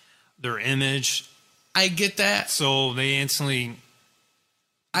 their image. I get that. So they instantly,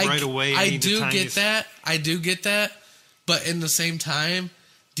 right away. I do get that. I do get that. But in the same time,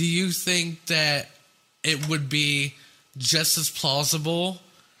 do you think that it would be just as plausible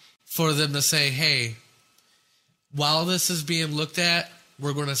for them to say, hey, while this is being looked at,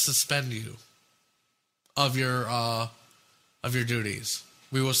 we're going to suspend you of your duties.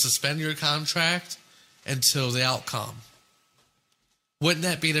 We will suspend your contract until the outcome. Wouldn't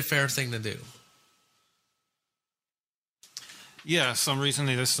that be the fair thing to do? Yeah, some reason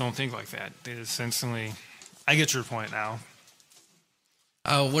they just don't think like that. They just instantly... I get your point now.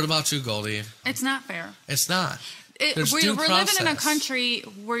 What about you, Goldie? It's not fair. It's not. We're living in a country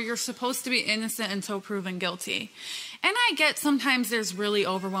where you're supposed to be innocent until proven guilty. And I get sometimes there's really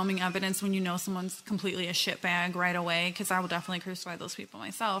overwhelming evidence when you know someone's completely a shitbag right away, because I will definitely crucify those people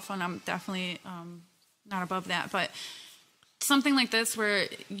myself, and I'm definitely not above that. But something like this where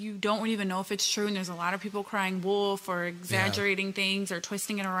you don't even know if it's true, and there's a lot of people crying wolf or exaggerating things or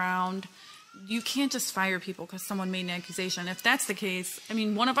twisting it around, you can't just fire people because someone made an accusation. If that's the case, I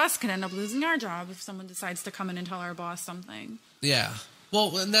mean, one of us could end up losing our job if someone decides to come in and tell our boss something. Yeah.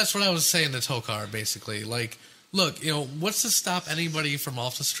 Well, and that's what I was saying to Tokar, basically. Like, look, you know, what's to stop anybody from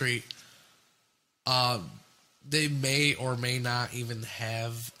off the street? They may or may not even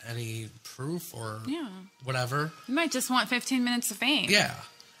have any proof or whatever. You might just want 15 minutes of fame. Yeah.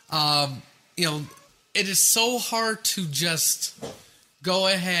 You know, it is so hard to just go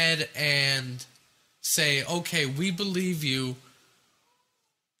ahead and say, okay, we believe you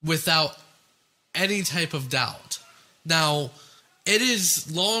without any type of doubt. Now, it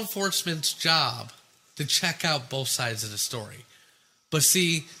is law enforcement's job to check out both sides of the story. But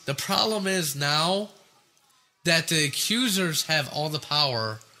see, the problem is now that the accusers have all the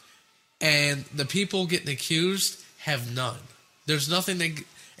power and the people getting accused have none. There's nothing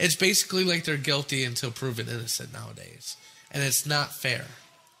it's basically like they're guilty until proven innocent nowadays. And it's not fair.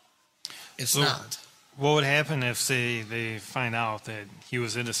 It's not. What would happen if, say, they find out that he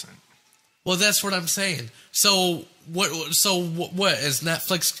was innocent? Well, that's what I'm saying. So what is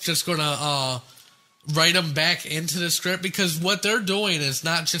Netflix just going to write him back into the script? Because what they're doing is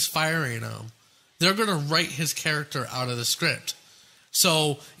not just firing him. They're going to write his character out of the script.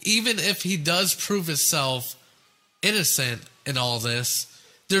 So even if he does prove himself innocent in all this,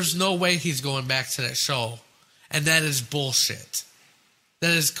 there's no way he's going back to that show. And that is bullshit.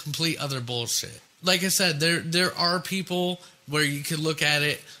 That is complete other bullshit. Like I said, there are people where you can look at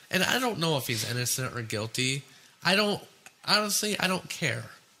it, and I don't know if he's innocent or guilty. I don't care.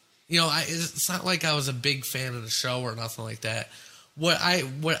 You know, it's not like I was a big fan of the show or nothing like that. What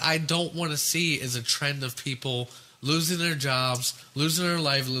I don't want to see is a trend of people losing their jobs, losing their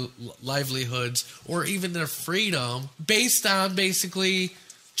livelihoods, or even their freedom based on basically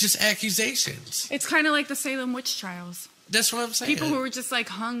just accusations. It's kind of like the Salem witch trials. That's what I'm saying. People who were just like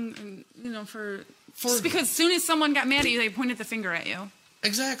hung, you know, for just because as soon as someone got mad at you, they pointed the finger at you.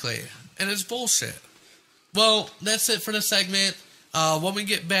 Exactly, and it's bullshit. Well, that's it for the segment. When we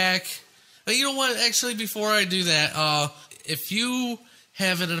get back, you know what? Actually, before I do that, if you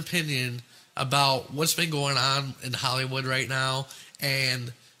have an opinion about what's been going on in Hollywood right now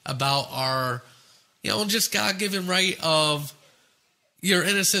and about our, you know, just God-given right of you're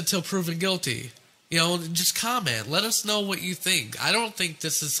innocent till proven guilty. You know, just comment. Let us know what you think. I don't think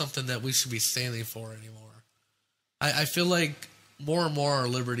this is something that we should be standing for anymore. I feel like more and more our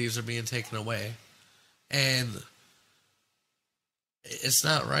liberties are being taken away. And it's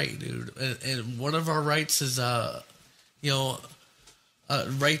not right, dude. And one of our rights is, you know,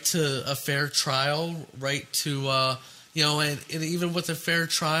 right to a fair trial, right to, you know, and even with a fair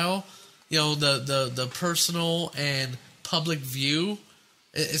trial, you know, the personal and public view,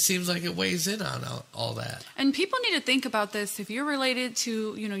 it seems like it weighs in on all that. And people need to think about this. If you're related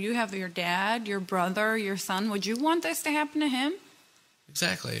to, you know, you have your dad, your brother, your son, would you want this to happen to him?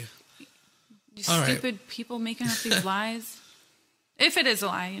 Exactly. You stupid people making up these lies. If it is a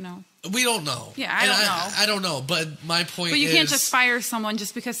lie, you know. We don't know. Yeah, I don't know. I don't know, but my point is... But you can't just fire someone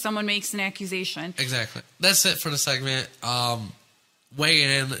just because someone makes an accusation. Exactly. That's it for the segment. Weigh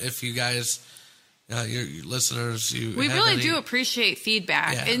in if you guys... your listeners, we really do appreciate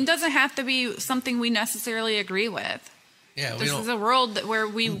feedback. Yeah. It doesn't have to be something we necessarily agree with. Yeah, this is a world where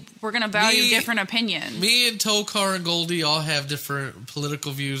we're going to value different opinions. Me and Tokar and Goldie all have different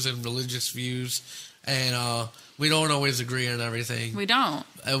political views and religious views, and we don't always agree on everything. We don't.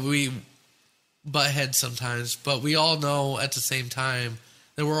 We butt heads sometimes, but we all know at the same time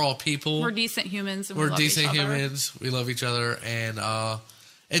that we're all people. We're decent humans. And we're we love decent each other. humans. We love each other, and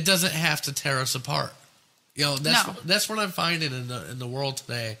it doesn't have to tear us apart. You know, that's what I'm finding in the world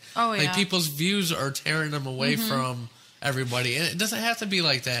today. Oh yeah, like people's views are tearing them away from everybody, and it doesn't have to be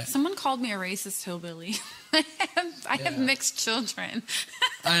like that. Someone called me a racist hillbilly. I have mixed children.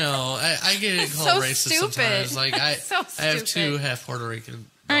 I know. I get it called racist sometimes. Like I have 2 half Puerto Rican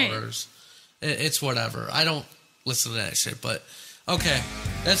daughters. Right. It's whatever. I don't listen to that shit. But okay,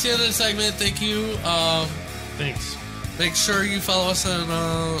 that's the end of the segment. Thank you. Thanks. Make sure you follow us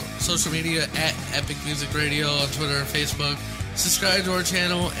on social media at Epic Music Radio on Twitter and Facebook. Subscribe to our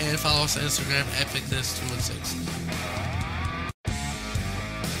channel and follow us on Instagram, Epicness216.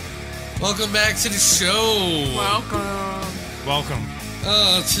 Welcome back to the show. Welcome.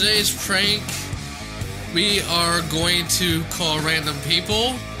 Today's prank, we are going to call random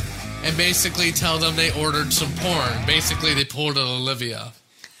people and basically tell them they ordered some porn. Basically, they pulled an Olivia.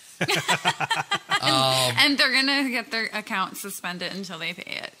 And they're going to get their account suspended until they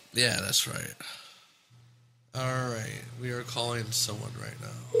pay it. Yeah, that's right. All right. We are calling someone right now.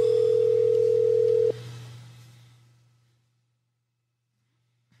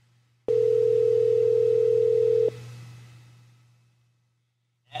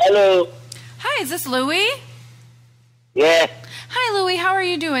 Hello. Hi, is this Louie? Yeah. Hi, Louie. How are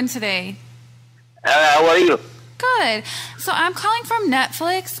you doing today? How are you? Good. So I'm calling from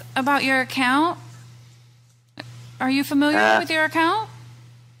Netflix about your account. Are you familiar with your account?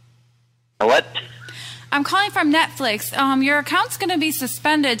 What? I'm calling from Netflix. Your account's going to be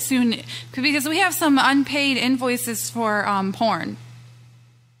suspended soon because we have some unpaid invoices for porn.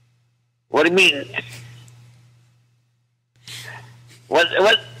 What do you mean? What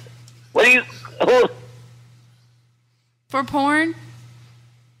do you... Who? For porn?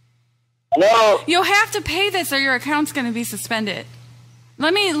 No. You'll have to pay this or your account's going to be suspended.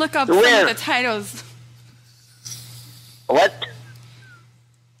 Let me look up some of the titles. What?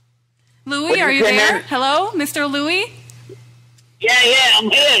 Louie, are you there? Hello, Mr. Louie? Yeah, I'm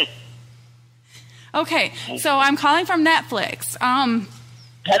here. Okay, so I'm calling from Netflix.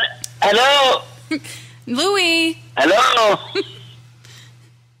 Hello? Louie? Hello?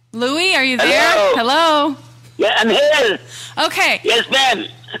 Louie, are you there? Hello? Yeah, I'm here. Okay. Yes, ma'am.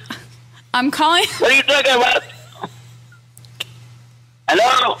 I'm calling... What are you talking about?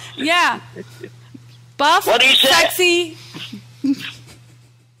 Hello? Yeah. Buff, what do you say? Sexy...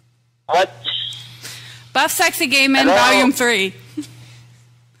 What? Buff Sexy Gay Men Volume 3.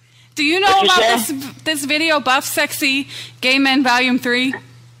 Do you know about this video, Buff Sexy Gay Men Volume 3?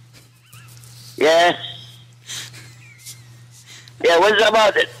 Yeah. Yeah, what's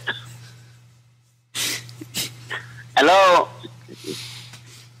about it? Hello?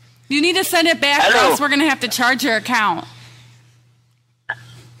 You need to send it back or else we're going to have to charge your account.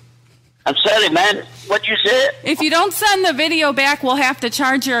 I'm sorry, man. What you said? If you don't send the video back, we'll have to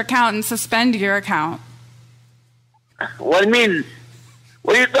charge your account and suspend your account. What do you mean?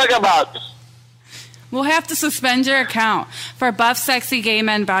 What are you talking about? We'll have to suspend your account for Buff Sexy Gay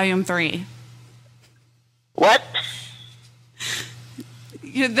Men Volume 3. What?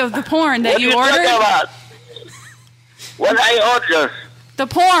 The porn that you ordered? What are you talking about? What I ordered? The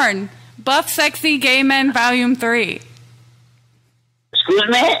porn. Buff Sexy Gay Men Volume 3. Excuse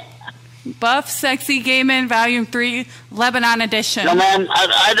me? Buff Sexy Gay Men Volume 3 Lebanon Edition. No, man,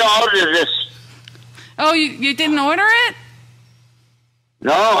 I don't order this. Oh, you didn't order it?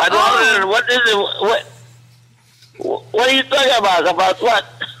 No, I don't order it. What is it? What are you talking about? About what?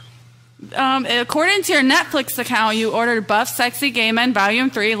 According to your Netflix account, you ordered Buff Sexy Gay Men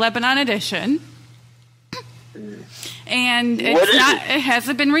Volume 3 Lebanon Edition. And it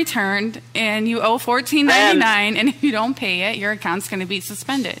hasn't been returned, and you owe $14.99, and if you don't pay it, your account's going to be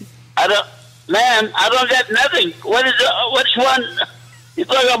suspended. I don't get nothing. What is which one you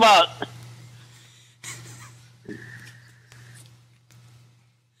talking about?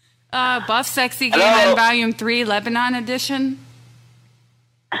 Buff Sexy Gay Men Volume 3 Lebanon Edition.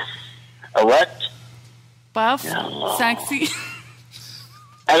 A what? Buff Sexy.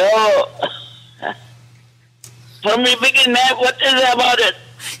 Hello. From me begin, man. What is it about it?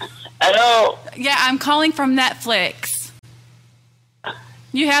 Hello. Yeah, I'm calling from Netflix.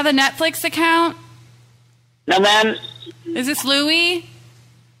 You have a Netflix account? No, ma'am. Is this Louie?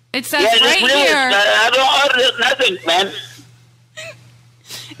 It says right here. I don't order nothing, man.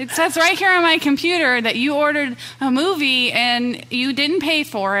 It says right here on my computer that you ordered a movie and you didn't pay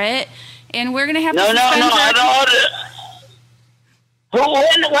for it, and we're gonna have to suspend I don't order.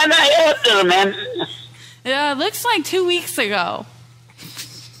 When I ordered, man? Looks like 2 weeks ago.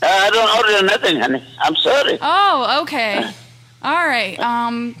 I don't order nothing, honey. I'm sorry. Oh, okay. All right.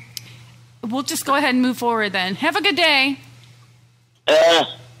 We'll just go ahead and move forward then. Have a good day.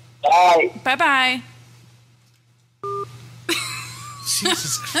 Bye. Bye-bye.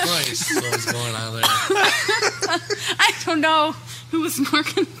 Jesus Christ, what's going on there? I don't know who was more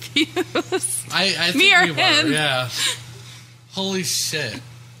confused. I think Me or we were, him. yeah. Holy shit.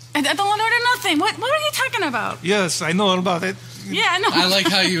 I don't order nothing. What are you talking about? Yes, I know all about it. Yeah, I know. I like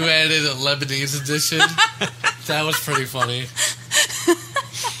how you added a Lebanese edition. That was pretty funny.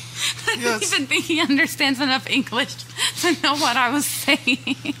 I don't even think he understands enough English to know what I was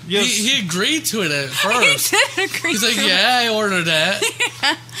saying. Yes. He agreed to it at first. He did agree. He's like, to yeah, it. I ordered that.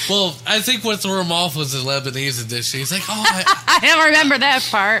 Yeah. Well, I think what threw him off was the Lebanese edition. He's like, oh, I don't remember that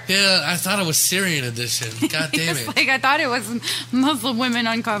part. yeah, I thought it was Syrian edition. God damn it. Like, I thought it was Muslim Women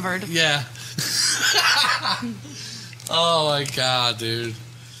Uncovered. Yeah. Oh my god, dude.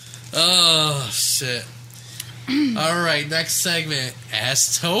 Oh, shit. All right, next segment.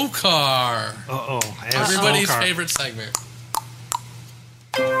 Ask Tokar. Uh-oh. Everybody's favorite segment.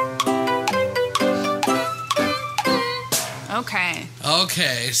 Okay.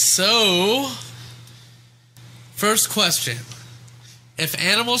 Okay, so first question. If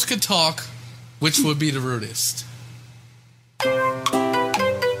animals could talk, which would be the rudest?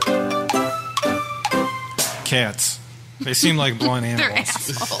 Cats. They seem like blunt They're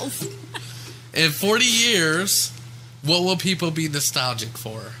animals. assholes. In 40 years, what will people be nostalgic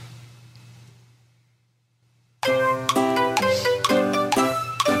for?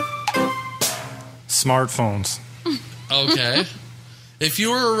 Smartphones. Okay. If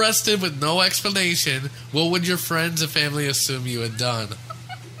you were arrested with no explanation, what would your friends and family assume you had done?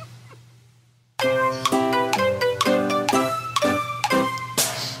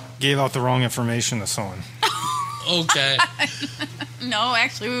 Gave out the wrong information to someone. Okay. No,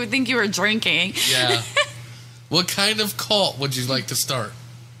 actually, we would think you were drinking. Yeah. What kind of cult would you like to start?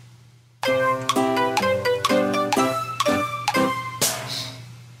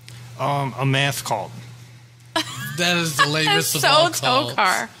 A math cult. That is the lamest of So all cults.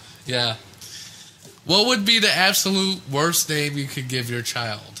 Tokar. Yeah. What would be the absolute worst name you could give your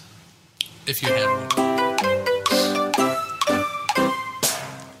child? If you had one.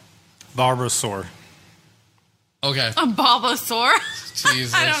 Barbarasaur. Okay. A Bulbasaur?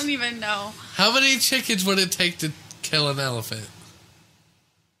 Jesus. I don't even know. How many chickens would it take to kill an elephant?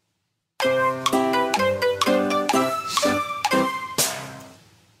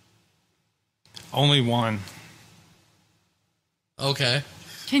 Only one. Okay.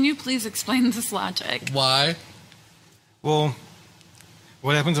 Can you please explain this logic? Why? Well,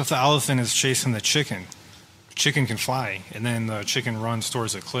 what happens if the elephant is chasing the chicken? The chicken can fly, and then the chicken runs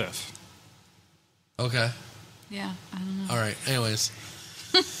towards a cliff. Okay. Yeah, I don't know. All right. Anyways.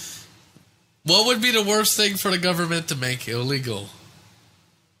 What would be the worst thing for the government to make illegal?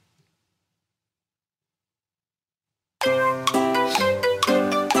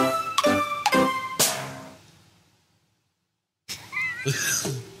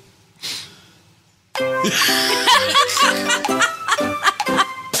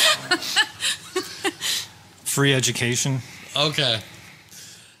 Free education. Okay.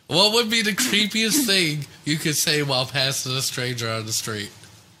 What would be the creepiest thing you could say while passing a stranger on the street?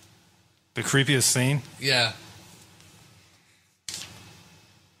 The creepiest thing? Yeah.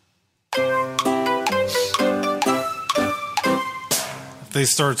 They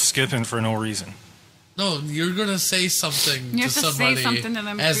start skipping for no reason. No, you're going to say something You to have to say somebody something to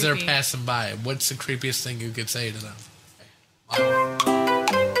them as creepy. they're passing by. What's the creepiest thing you could say to them?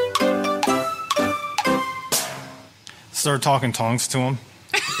 Start talking tongues to them.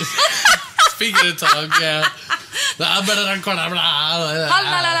 Speaking of tongue, yeah.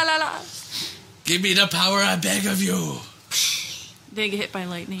 Give me the power, I beg of you. They get hit by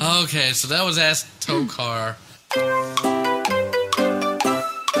lightning. Okay, so that was Ask Tokar.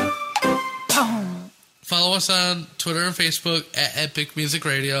 Follow us on Twitter and Facebook at Epic Music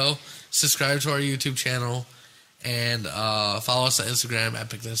Radio. Subscribe to our YouTube channel. And follow us on Instagram,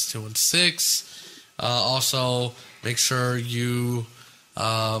 Epicness216. Also, make sure you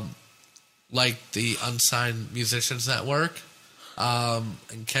like the Unsigned Musicians Network. And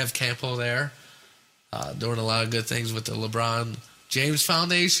Kev Campbell there. Doing a lot of good things with the LeBron James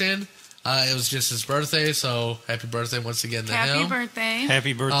Foundation. It was just his birthday, so happy birthday once again to him. Happy birthday.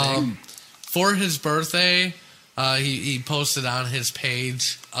 Happy birthday. For his birthday, He posted on his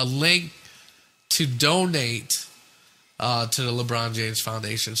page a link to donate to the LeBron James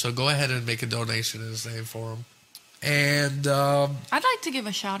Foundation. So go ahead and make a donation in his name for him. And I'd like to give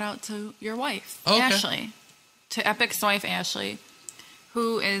a shout out to your wife, Ashley, to Epic's wife, Ashley,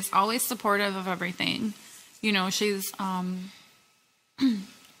 who is always supportive of everything. You know, she's and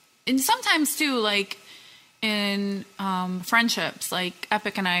sometimes too, like in friendships, like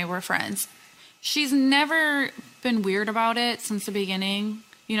Epic and I were friends. She's never been weird about it since the beginning.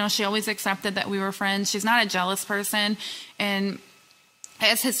 You know, she always accepted that we were friends. She's not a jealous person. And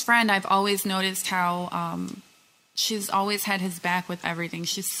as his friend, I've always noticed how she's always had his back with everything.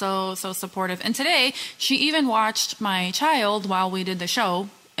 She's so supportive. And today, she even watched my child while we did the show.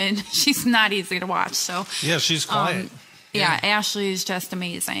 And she's not easy to watch. So yeah, she's quiet. Yeah, Ashley is just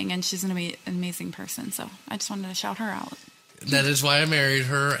amazing. And she's an amazing person. So I just wanted to shout her out. That is why I married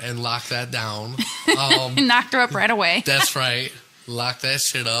her and locked that down. Knocked her up right away. That's right. Lock that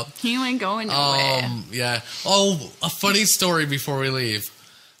shit up. You ain't going nowhere. Yeah. Oh, a funny story before we leave.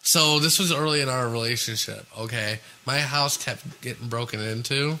 So this was early in our relationship, okay? My house kept getting broken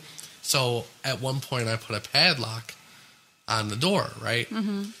into. So at one point I put a padlock on the door, right?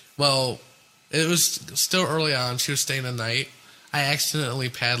 Mm-hmm. Well, it was still early on. She was staying the night. I accidentally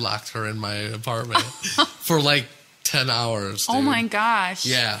padlocked her in my apartment for like 10 hours. Dude. Oh my gosh.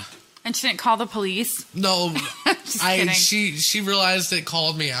 Yeah. And she didn't call the police? No. Just kidding. She realized it,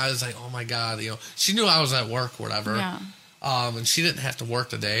 called me. I was like, oh my God, you know. She knew I was at work or whatever. Yeah. And she didn't have to work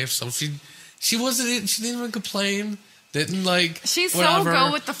today, so she didn't even complain. Didn't like She's whatever. so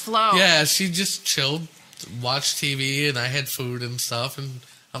go with the flow. Yeah, she just chilled, watched TV, and I had food and stuff, and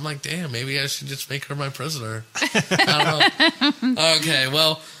I'm like, damn, maybe I should just make her my prisoner. I don't know. Okay,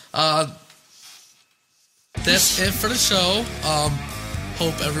 well, that's it for the show.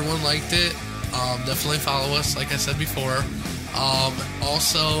 Hope everyone liked it. Definitely follow us, like I said before.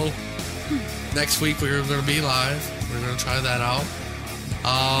 Also, next week we're going to be live. We're going to try that out.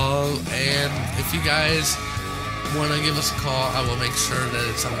 And if you guys want to give us a call, I will make sure that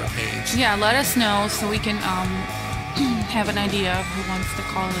it's on our page. Yeah, let us know so we can have an idea of who wants to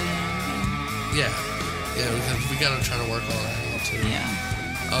call in. Yeah, because we got to try to work all that out too.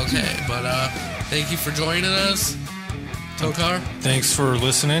 Yeah. Okay, but thank you for joining us. Tokar? Thanks for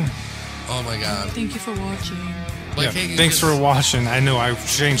listening. Oh my God. Thank you for watching. Thanks for watching. I know I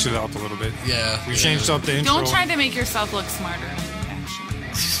changed it up a little bit. Yeah. We changed up the intro. Don't try to make yourself look smarter than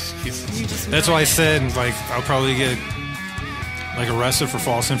you actually. That's why I said, like, I'll probably get like arrested for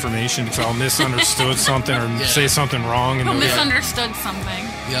false information because I'll misunderstood something or say something wrong. And Who misunderstood something.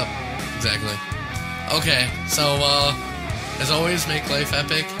 Yep, exactly. Okay, so as always, make life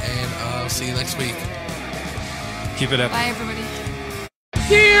epic, and I'll see you next week. Keep it epic. Bye, everybody.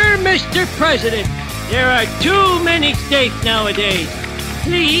 Dear Mr. President, there are too many states nowadays.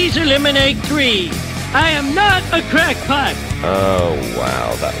 Please eliminate 3. I am not a crackpot. Oh,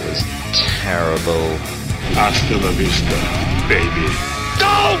 wow, that was terrible. Hasta la vista, baby.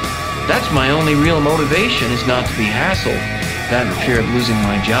 No! That's my only real motivation, is not to be hassled. That and fear of losing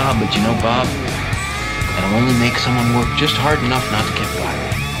my job, but you know, Bob, that'll only make someone work just hard enough not to get fired.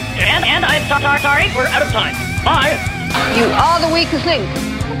 And I'm sorry, we're out of time. Bye. You are the weakest link.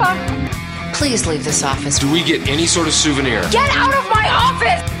 Goodbye. Please leave this office. Do we get any sort of souvenir? Get out of my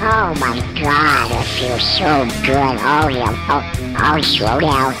office! Oh my God, it feels so good. Oh yeah. Oh, slow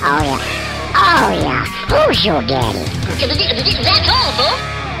down. Oh yeah. Oh yeah. Who's your daddy? That's all, folks.